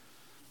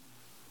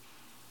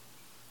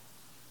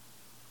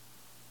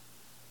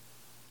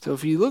 So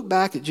if you look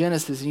back at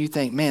Genesis and you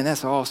think, man,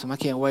 that's awesome. I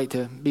can't wait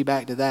to be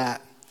back to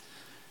that.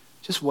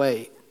 Just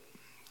wait.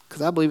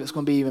 Because I believe it's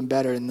going to be even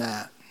better than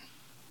that.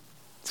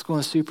 It's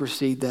going to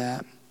supersede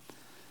that.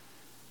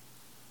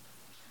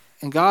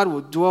 And God will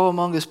dwell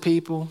among his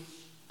people,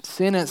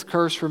 sin and its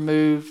curse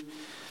removed,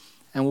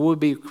 and we'll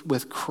be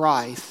with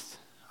Christ,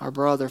 our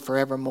brother,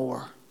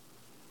 forevermore.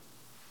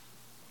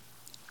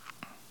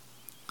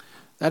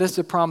 That is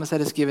the promise that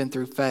is given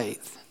through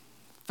faith.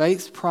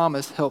 Faith's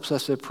promise helps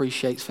us to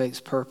appreciate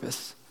faith's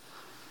purpose.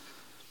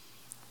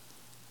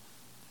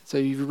 So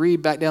you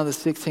read back down to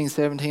 16,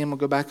 17, we'll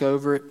go back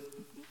over it.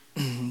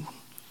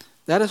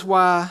 That is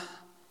why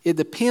it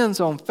depends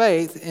on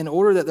faith in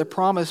order that the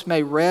promise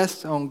may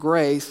rest on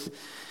grace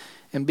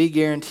and be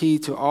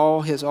guaranteed to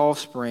all his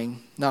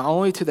offspring, not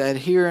only to the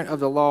adherent of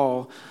the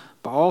law,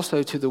 but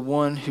also to the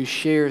one who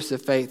shares the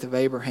faith of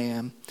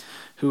Abraham,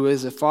 who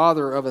is the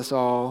father of us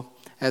all,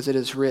 as it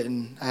is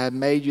written, I have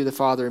made you the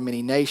father of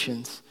many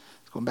nations.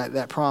 Going back to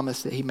that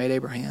promise that he made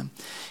Abraham.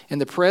 In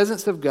the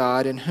presence of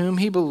God, in whom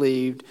he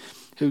believed,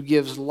 who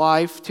gives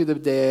life to the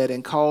dead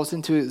and calls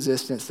into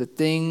existence the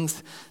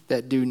things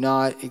that do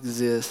not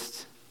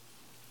exist.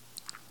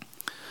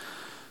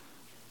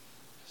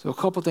 So a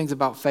couple things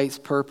about faith's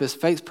purpose.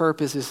 Faith's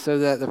purpose is so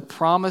that the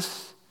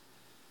promise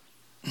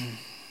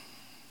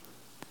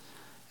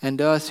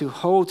and us who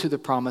hold to the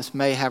promise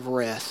may have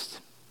rest.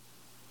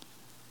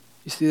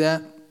 You see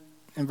that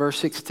in verse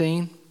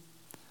 16?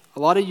 A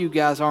lot of you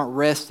guys aren't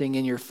resting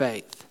in your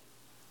faith.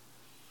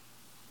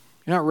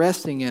 You're not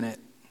resting in it.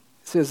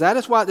 It says that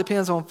is why it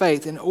depends on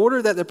faith, in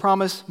order that the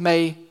promise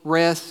may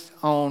rest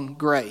on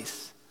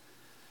grace.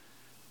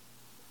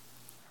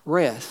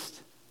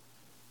 Rest.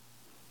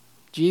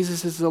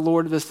 Jesus is the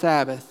Lord of the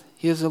Sabbath.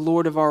 He is the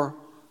Lord of our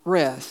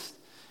rest.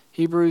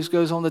 Hebrews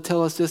goes on to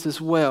tell us this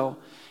as well.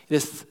 It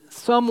is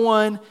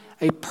someone,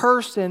 a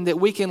person that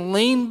we can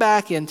lean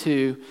back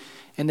into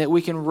and that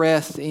we can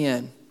rest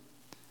in.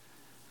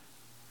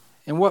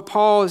 And what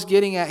Paul is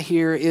getting at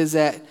here is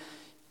that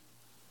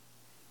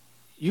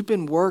you've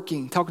been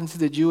working, talking to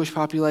the Jewish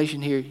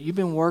population here, you've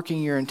been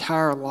working your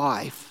entire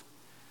life.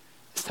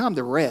 It's time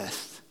to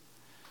rest.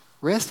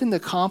 Rest in the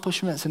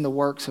accomplishments and the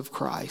works of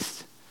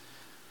Christ.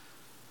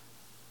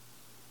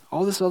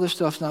 All this other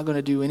stuff's not going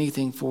to do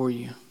anything for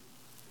you.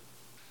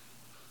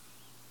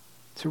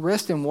 So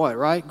rest in what,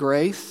 right?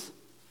 Grace.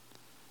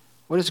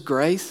 What is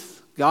grace?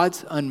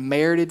 God's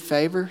unmerited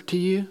favor to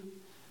you.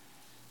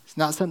 It's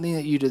not something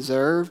that you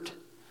deserved,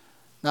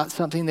 not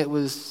something that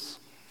was,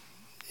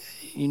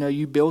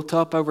 you built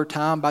up over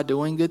time by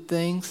doing good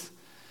things.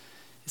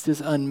 It's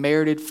this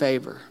unmerited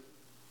favor,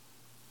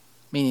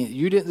 meaning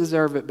you didn't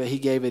deserve it, but he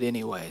gave it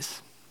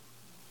anyways.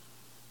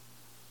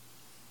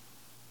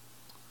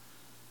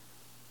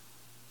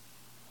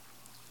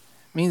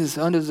 It means it's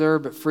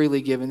undeserved but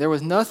freely given. There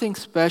was nothing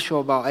special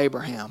about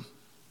Abraham.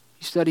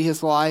 You study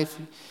his life,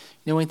 you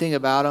know anything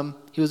about him.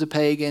 He was a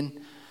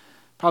pagan,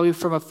 probably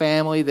from a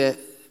family that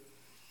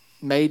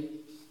made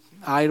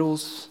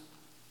idols.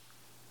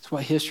 That's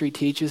what history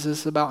teaches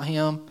us about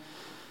him.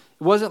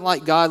 It wasn't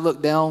like God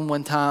looked down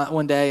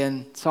one day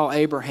and saw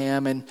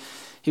Abraham and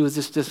he was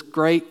just this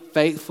great,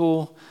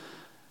 faithful,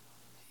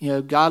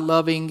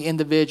 God-loving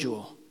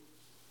individual.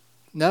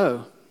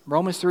 No.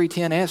 Romans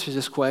 3:10 answers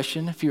this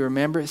question. If you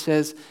remember, it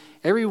says,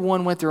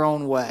 everyone went their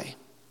own way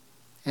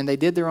and they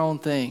did their own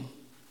thing.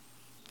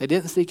 They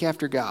didn't seek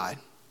after God.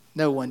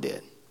 No one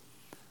did.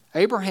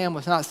 Abraham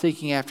was not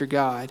seeking after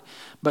God,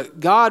 but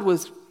God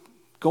was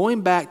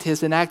going back to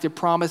his enacted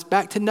promise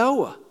back to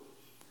Noah.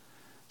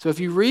 So if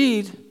you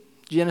read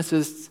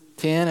Genesis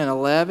 10 and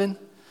 11,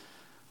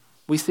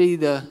 we see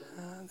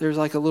there's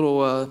like a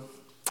little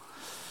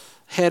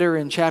header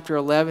in chapter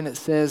 11, it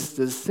says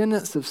the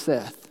descendants of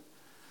Seth.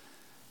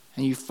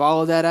 And you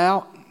follow that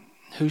out,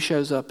 who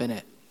shows up in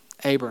it?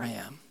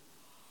 Abraham.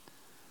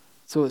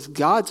 So it's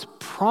God's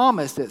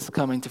promise that's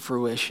coming to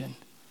fruition.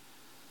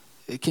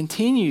 It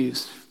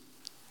continues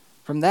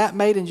from that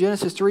made in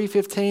Genesis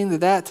 3:15 to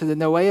that to the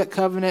Noahic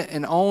covenant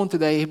and on to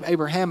the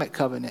Abrahamic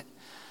covenant.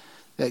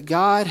 That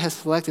God has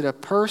selected a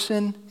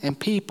person and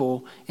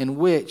people in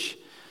which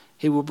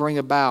he will bring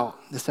about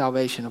the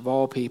salvation of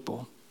all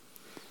people.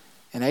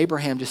 And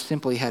Abraham just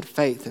simply had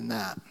faith in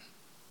that.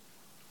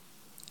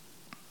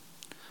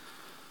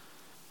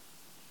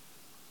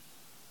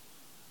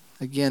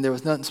 Again, there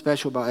was nothing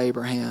special about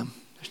Abraham.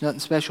 There's nothing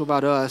special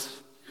about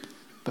us,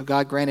 but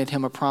God granted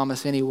him a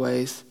promise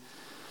anyways.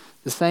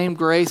 The same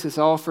grace is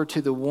offered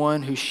to the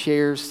one who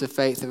shares the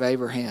faith of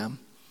Abraham.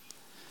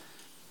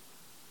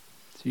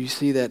 So you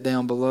see that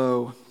down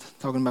below,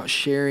 talking about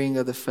sharing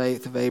of the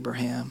faith of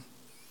Abraham.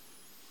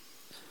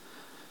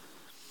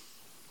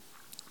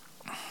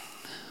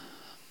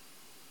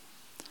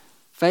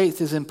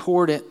 Faith is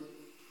important,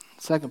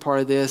 second part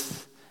of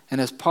this, and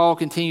as Paul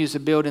continues to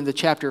build into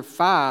chapter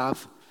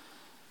 5,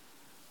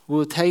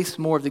 we'll taste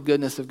more of the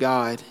goodness of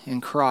God in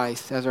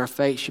Christ, as our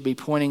faith should be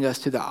pointing us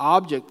to the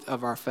object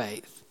of our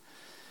faith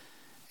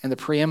and the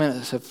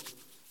preeminence of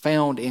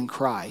found in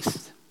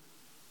Christ.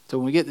 So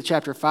when we get to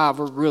chapter 5,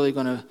 we're really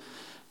going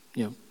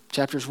to,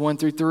 chapters 1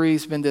 through 3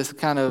 has been this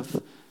kind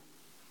of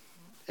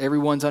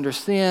everyone's under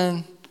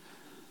sin,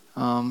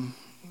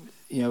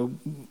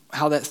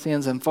 how that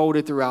sin's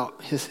unfolded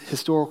throughout his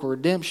historical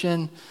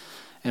redemption.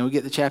 And we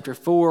get to chapter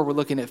 4, we're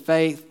looking at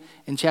faith.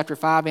 And chapter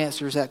 5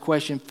 answers that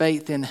question,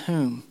 faith in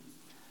whom?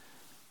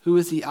 Who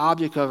is the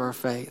object of our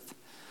faith?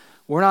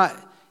 We're not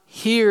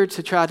here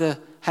to try to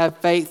have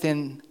faith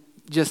in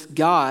just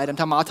God.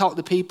 I talk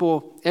to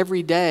people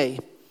every day,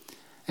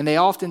 and they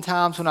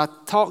oftentimes, when I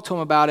talk to them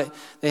about it,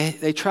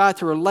 they try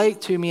to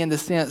relate to me in the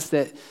sense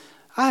that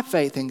I have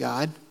faith in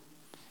God.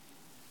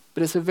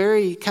 But it's a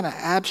very kind of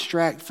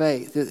abstract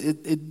faith.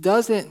 It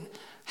doesn't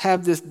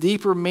have this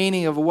deeper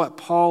meaning of what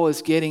Paul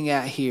is getting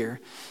at here.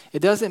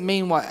 It doesn't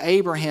mean what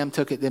Abraham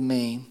took it to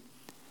mean.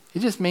 It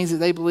just means that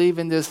they believe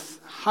in this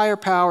higher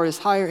power, this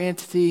higher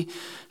entity,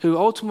 who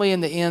ultimately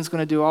in the end is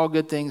going to do all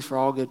good things for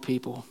all good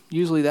people.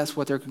 Usually that's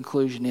what their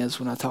conclusion is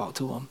when I talk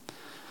to them.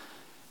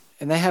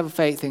 And they have a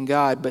faith in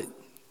God, but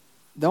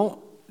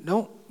don't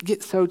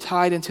get so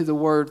tied into the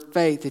word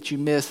faith that you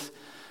miss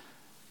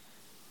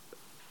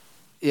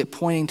it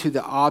pointing to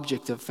the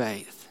object of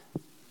faith.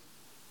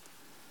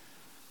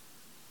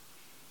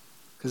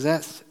 Because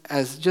that's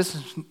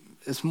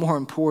it's more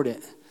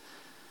important.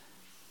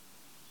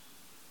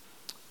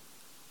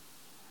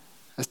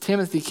 As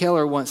Timothy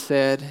Keller once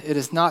said, it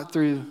is not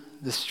through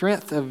the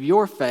strength of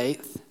your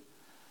faith,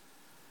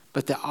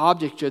 but the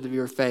object of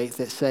your faith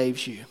that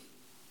saves you.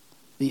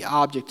 The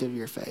object of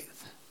your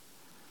faith.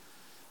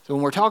 So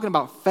when we're talking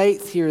about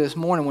faith here this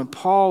morning, when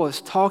Paul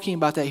is talking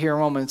about that here in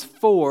Romans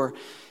 4,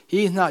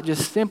 he's not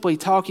just simply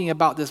talking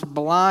about this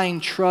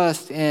blind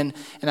trust in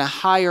a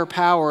higher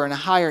power and a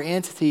higher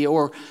entity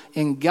or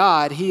in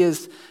God. He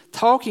is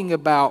talking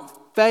about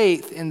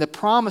faith in the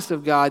promise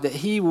of God that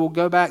he will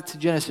go back to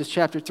Genesis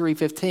chapter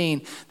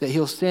 3:15, that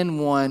he'll send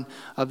one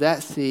of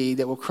that seed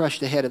that will crush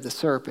the head of the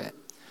serpent.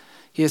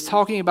 He is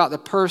talking about the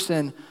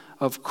person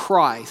of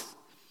Christ.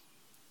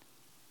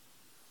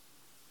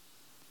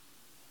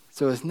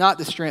 So it's not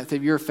the strength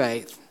of your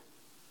faith,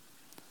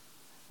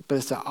 but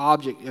it's the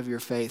object of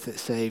your faith that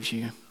saves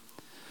you.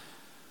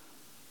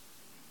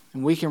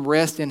 And we can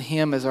rest in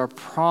him as our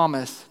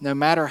promise, no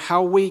matter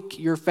how weak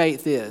your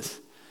faith is,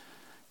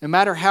 no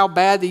matter how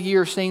bad the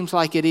year seems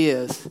like it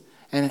is,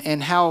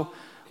 and how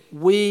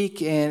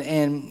weak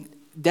and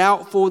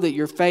doubtful that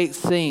your faith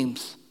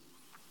seems.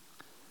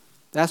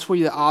 That's where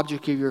the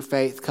object of your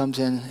faith comes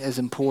in as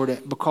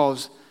important,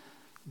 because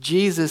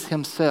Jesus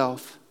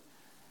himself,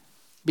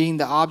 being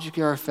the object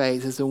of our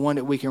faith, is the one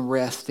that we can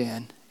rest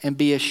in and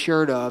be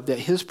assured of that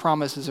his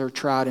promises are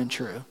tried and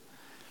true.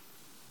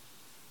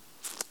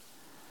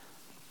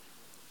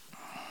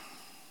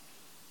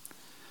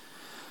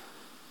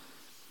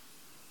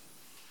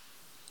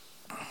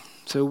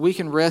 So we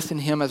can rest in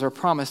him as our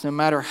promise, no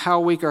matter how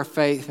weak our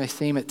faith may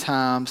seem at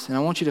times. And I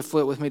want you to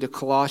flip with me to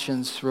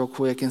Colossians real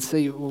quick and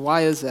see, well,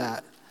 why is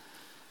that?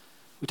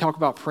 We talk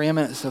about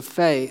preeminence of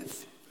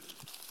faith.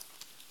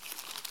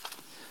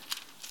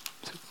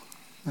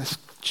 That's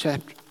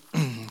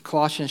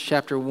Colossians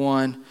chapter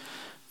 1,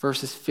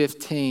 verses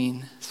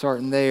 15,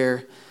 starting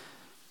there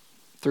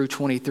through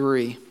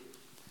 23. I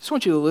just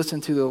want you to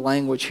listen to the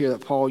language here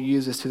that Paul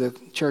uses to the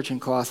church in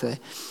Colossae. It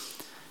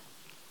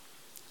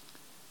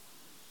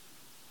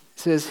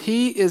says,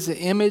 he is the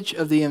image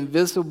of the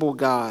invisible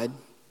God,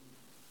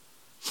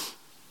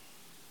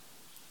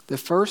 the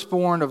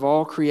firstborn of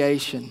all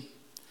creation.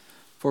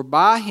 For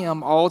by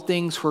him all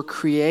things were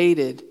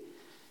created,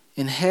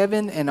 in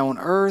heaven and on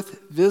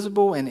earth,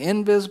 visible and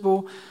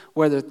invisible,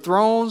 whether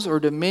thrones or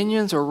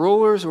dominions or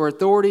rulers or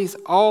authorities,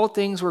 all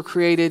things were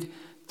created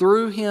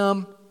through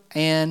him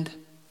and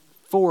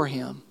for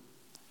him.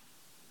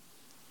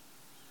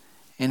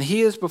 And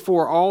he is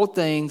before all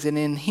things, and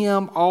in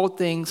him all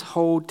things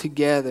hold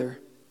together.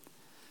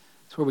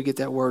 That's where we get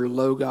that word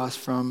logos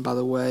from, by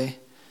the way.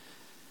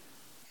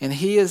 And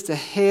he is the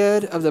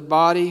head of the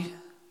body,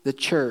 the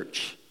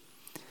church.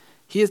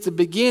 He is the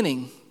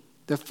beginning,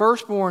 the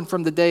firstborn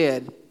from the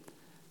dead.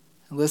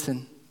 And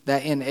listen,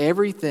 that in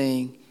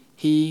everything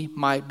he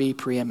might be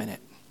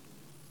preeminent.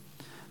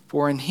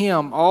 For in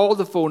him all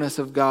the fullness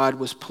of God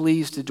was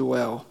pleased to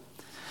dwell,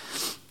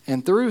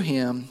 and through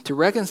him to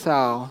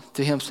reconcile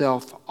to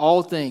himself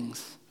all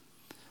things,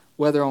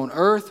 whether on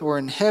earth or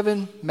in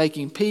heaven,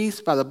 making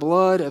peace by the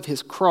blood of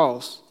his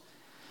cross.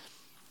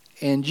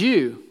 And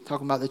you,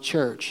 talking about the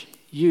church,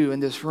 you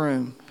in this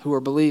room who are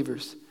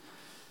believers,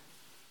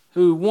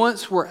 who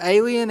once were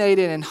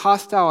alienated and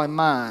hostile in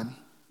mind,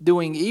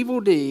 doing evil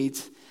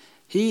deeds,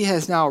 he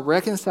has now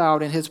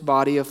reconciled in his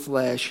body of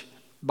flesh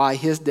by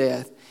his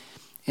death,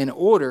 in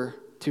order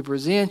to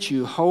present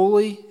you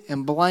holy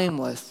and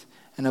blameless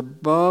and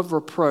above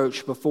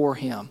reproach before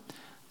him.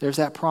 There's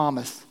that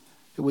promise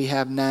that we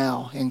have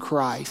now in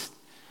Christ.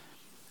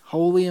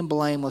 Holy and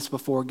blameless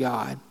before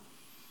God.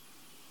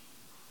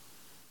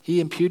 He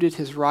imputed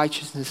his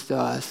righteousness to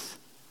us,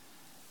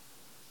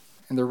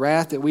 and the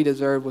wrath that we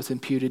deserved was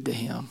imputed to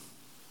him.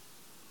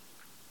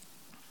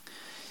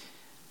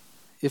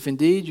 If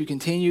indeed you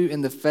continue in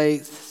the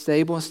faith,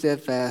 stable and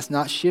steadfast,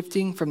 not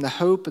shifting from the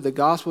hope of the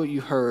gospel you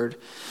heard,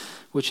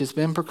 which has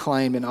been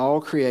proclaimed in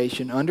all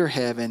creation under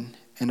heaven,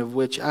 and of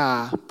which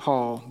I,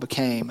 Paul,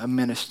 became a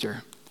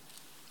minister.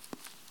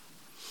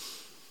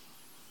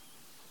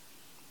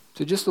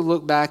 So just to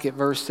look back at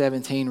verse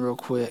 17 real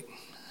quick,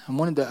 I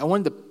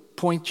wanted to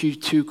point you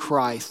to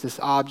Christ, this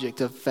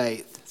object of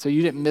faith. So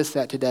you didn't miss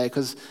that today,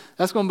 because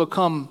that's going to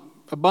become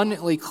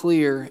abundantly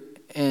clear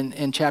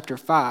in chapter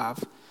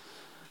 5.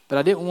 But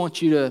I didn't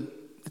want you to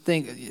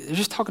think, they're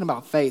just talking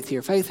about faith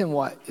here. Faith in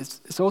what?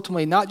 It's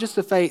ultimately not just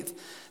the faith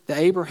that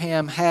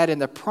Abraham had in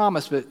the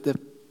promise, but the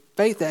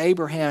faith that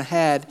Abraham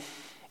had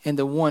in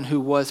the one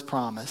who was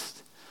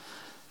promised.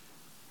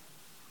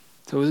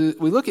 So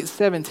we look at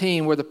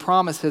 17 where the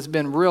promise has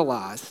been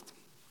realized.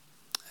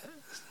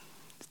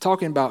 It's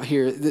talking about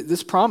here,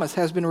 this promise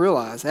has been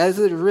realized. As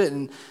it is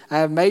written, I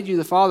have made you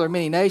the father of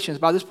many nations.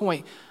 By this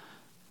point,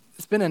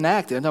 it's been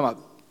enacted. I'm talking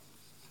about,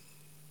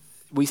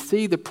 we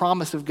see the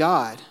promise of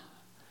God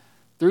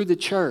through the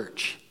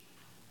church,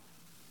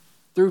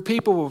 through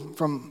people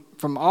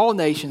from all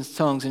nations,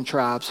 tongues, and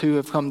tribes who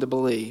have come to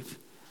believe.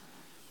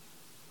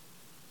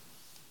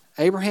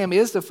 Abraham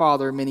is the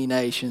father of many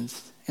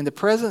nations in the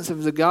presence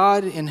of the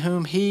God in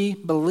whom he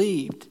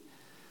believed.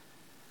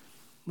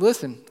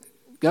 Listen,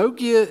 God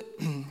gives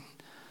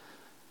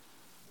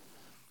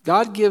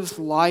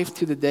life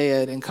to the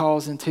dead and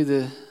calls into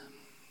the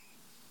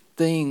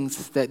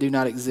things that do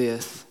not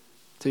exist.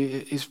 So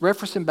he's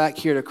referencing back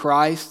here to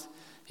Christ.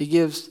 He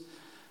gives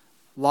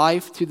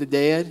life to the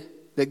dead,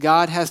 that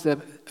God has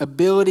the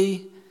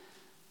ability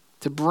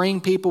to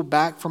bring people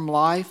back from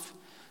life.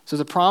 So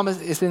the promise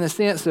is in the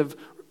sense of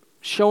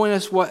showing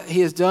us what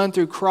he has done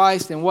through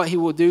Christ and what he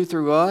will do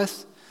through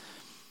us.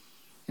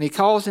 And he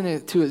calls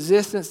into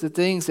existence the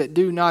things that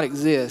do not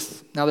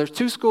exist. Now there's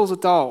two schools of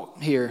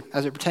thought here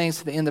as it pertains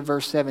to the end of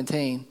verse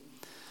 17.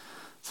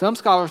 Some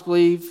scholars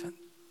believe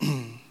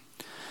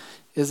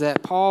is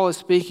that Paul is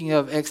speaking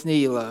of ex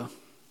nihilo.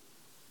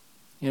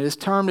 You know, this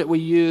term that we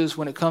use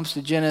when it comes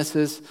to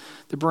Genesis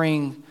to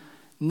bring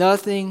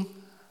nothing,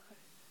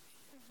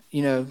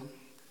 to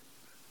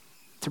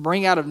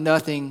bring out of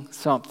nothing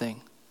something.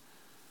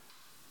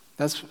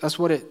 That's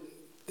what it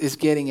is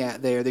getting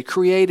at there. The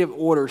creative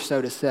order,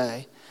 so to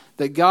say.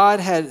 That God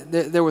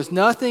there was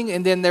nothing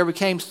and then there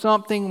became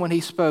something when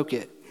he spoke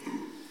it.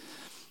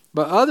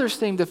 But others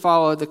seem to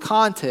follow the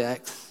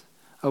context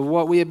of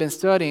what we have been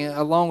studying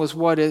along with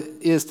what it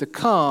is to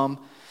come,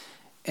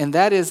 and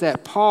that is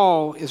that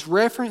Paul is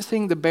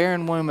referencing the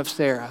barren womb of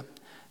Sarah.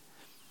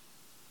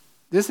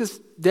 This is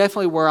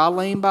definitely where I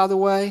lean, by the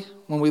way,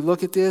 when we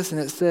look at this,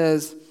 and it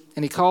says,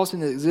 and he calls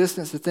into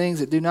existence the things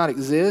that do not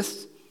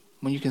exist.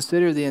 When you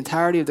consider the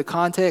entirety of the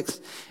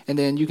context, and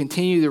then you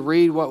continue to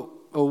read what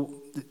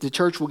the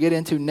church will get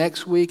into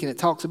next week, and it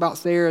talks about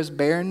Sarah's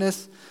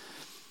barrenness,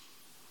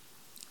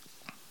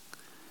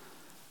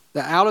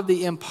 that out of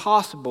the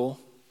impossible,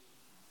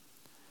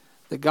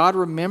 that God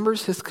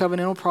remembers his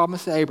covenantal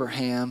promise to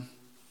Abraham,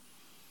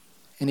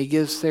 and he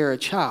gives Sarah a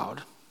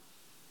child.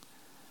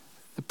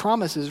 The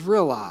promise is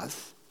realized.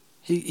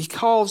 He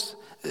calls,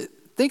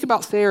 think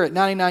about Sarah at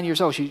 99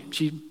 years old.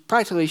 She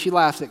practically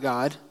laughs at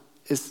God.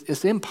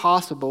 It's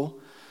impossible.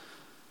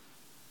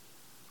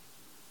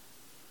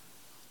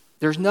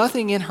 There's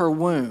nothing in her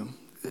womb.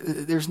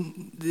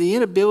 The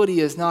inability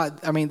is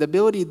not, the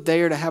ability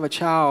there to have a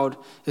child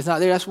is not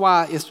there. That's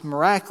why it's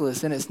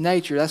miraculous in its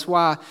nature. That's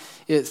why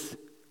it's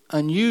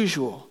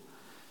unusual.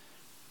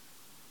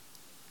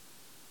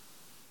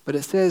 But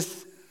it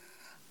says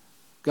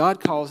God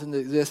calls into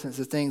existence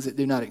the things that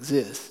do not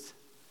exist.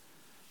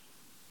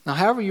 Now,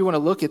 however you want to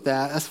look at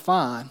that, that's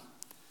fine.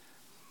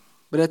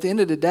 But at the end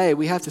of the day,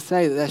 we have to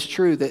say that that's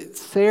true, that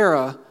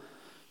Sarah,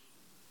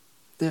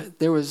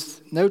 there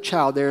was no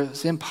child there. It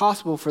was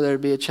impossible for there to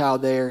be a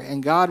child there.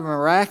 And God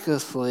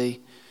miraculously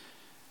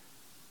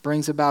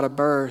brings about a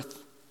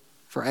birth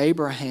for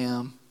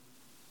Abraham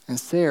and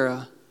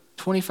Sarah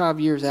 25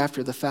 years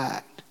after the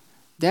fact,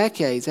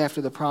 decades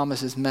after the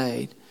promise is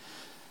made,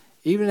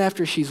 even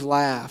after she's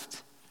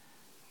laughed.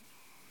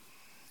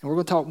 And we're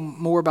going to talk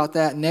more about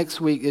that next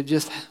week.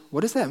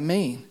 What does that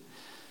mean?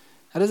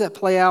 How does that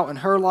play out in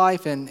her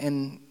life and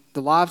in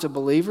the lives of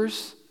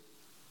believers?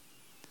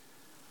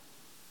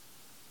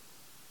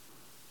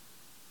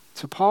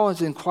 So Paul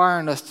is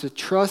inquiring us to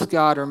trust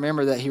God and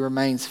remember that he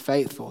remains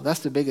faithful. That's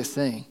the biggest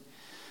thing.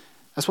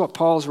 That's what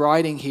Paul's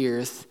writing here,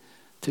 is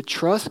to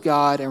trust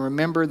God and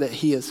remember that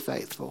he is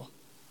faithful.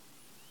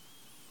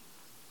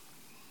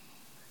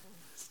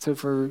 So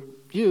for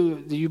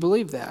you, do you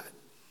believe that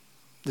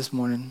this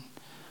morning?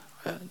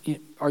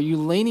 Are you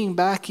leaning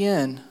back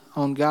in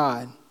on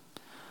God?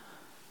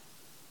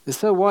 The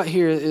so what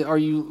here, are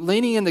you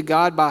leaning into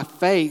God by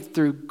faith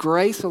through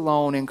grace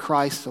alone in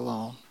Christ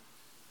alone?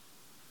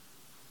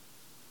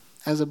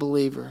 As a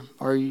believer,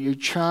 or are you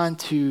trying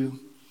to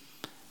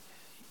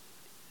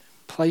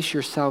place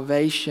your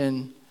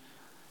salvation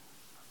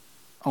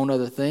on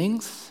other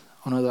things,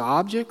 on other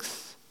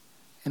objects,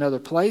 in other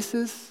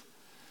places?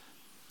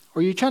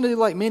 Or are you trying to do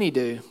like many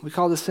do? We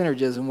call this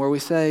synergism, where we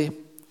say,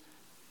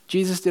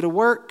 Jesus did a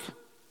work,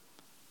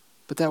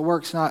 but that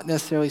work's not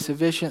necessarily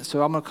sufficient,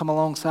 so I'm going to come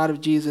alongside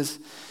of Jesus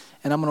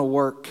and I'm going to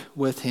work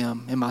with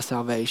him in my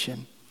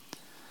salvation.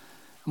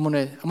 I'm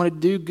going to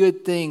do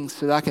good things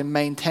so that I can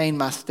maintain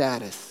my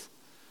status.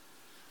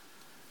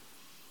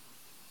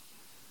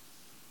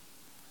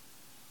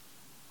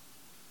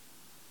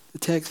 The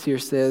text here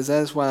says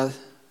that is why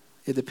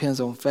it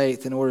depends on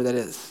faith, in order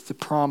that the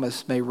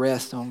promise may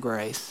rest on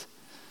grace.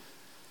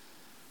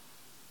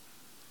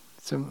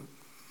 So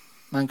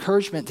my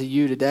encouragement to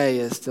you today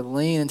is to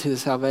lean into the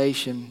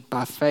salvation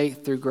by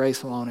faith through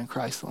grace alone in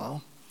Christ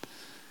alone.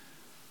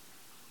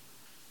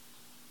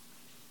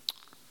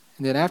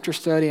 And then after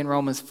studying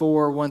Romans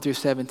 4, 1 through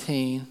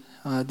 17,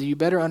 do you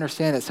better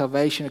understand that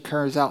salvation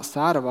occurs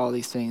outside of all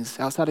these things,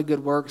 outside of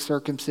good works,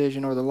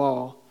 circumcision, or the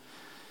law?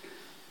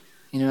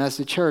 As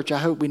the church, I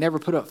hope we never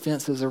put up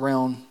fences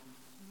around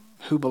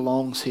who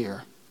belongs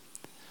here,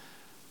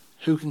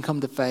 who can come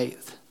to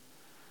faith,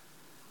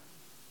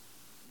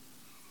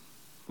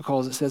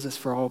 because it says it's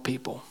for all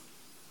people.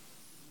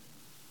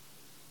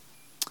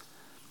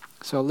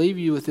 So I'll leave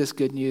you with this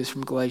good news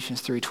from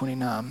Galatians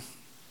 3:29.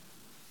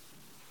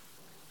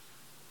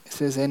 It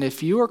says, and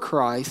if you are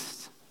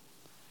Christ,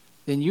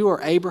 then you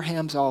are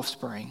Abraham's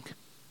offspring,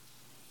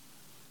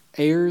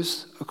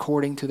 heirs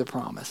according to the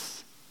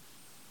promise.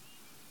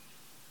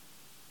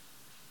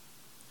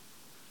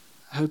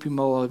 I hope you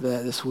mull over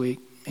that this week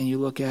and you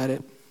look at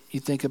it.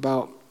 You think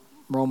about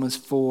Romans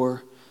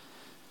 4.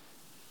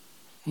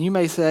 And you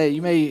may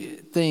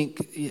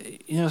think,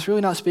 it's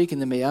really not speaking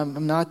to me.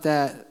 I'm not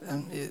that.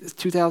 It's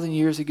 2,000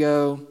 years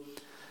ago.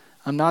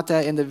 I'm not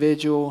that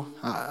individual.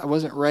 I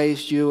wasn't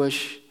raised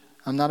Jewish.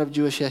 I'm not of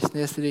Jewish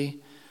ethnicity.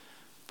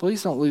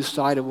 Please don't lose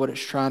sight of what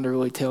it's trying to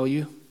really tell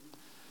you.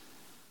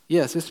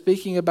 Yes, it's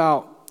speaking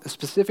about a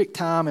specific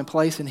time and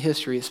place in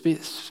history. It's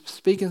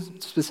speaking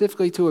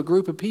specifically to a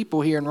group of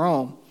people here in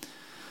Rome.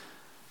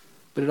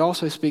 But it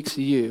also speaks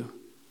to you.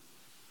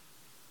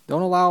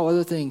 Don't allow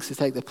other things to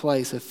take the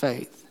place of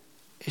faith.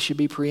 It should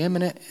be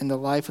preeminent in the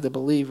life of the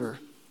believer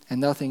and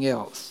nothing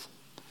else.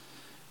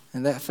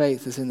 And that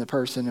faith is in the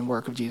person and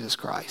work of Jesus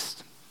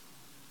Christ.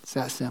 It's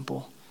that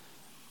simple.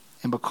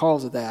 And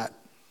because of that,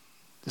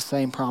 the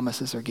same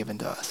promises are given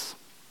to us.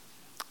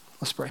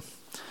 Let's pray.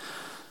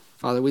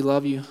 Father, we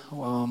love you.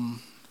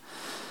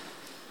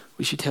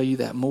 We should tell you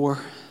that more,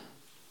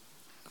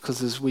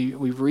 because as we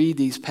read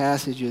these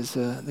passages,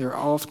 they're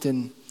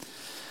often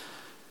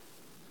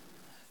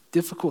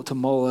difficult to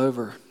mull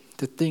over,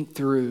 to think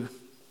through.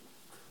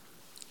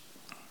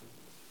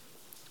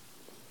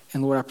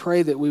 And Lord, I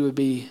pray that we would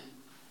be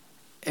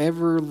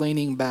ever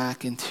leaning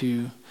back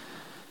into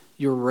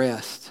your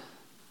rest,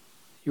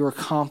 your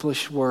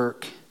accomplished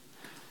work,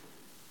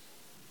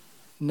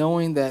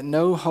 knowing that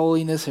no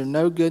holiness or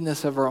no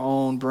goodness of our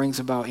own brings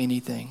about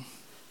anything,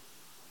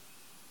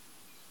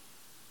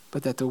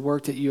 but that the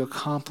work that you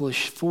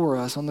accomplished for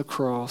us on the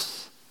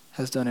cross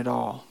has done it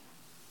all.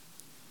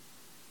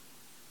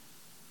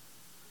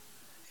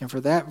 And for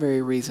that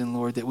very reason,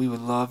 Lord, that we would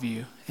love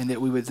you and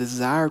that we would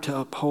desire to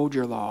uphold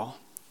your law.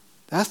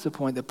 That's the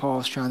point that Paul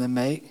is trying to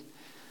make.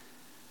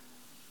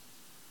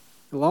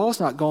 The law is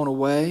not going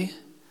away.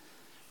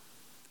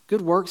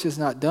 Good works is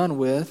not done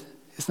with.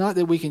 It's not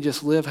that we can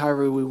just live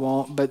however we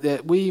want, but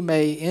that we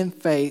may, in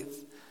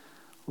faith,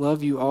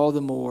 love you all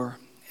the more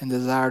and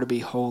desire to be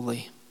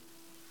holy.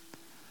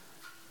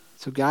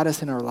 So guide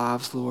us in our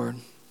lives, Lord.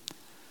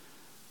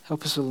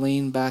 Help us to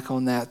lean back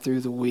on that through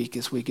the week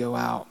as we go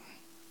out.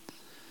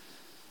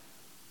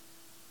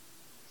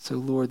 So,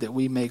 Lord, that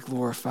we may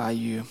glorify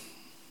you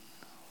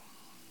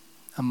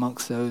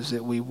amongst those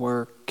that we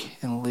work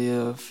and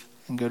live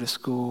and go to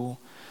school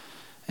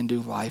and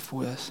do life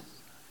with.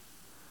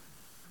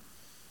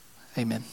 Amen.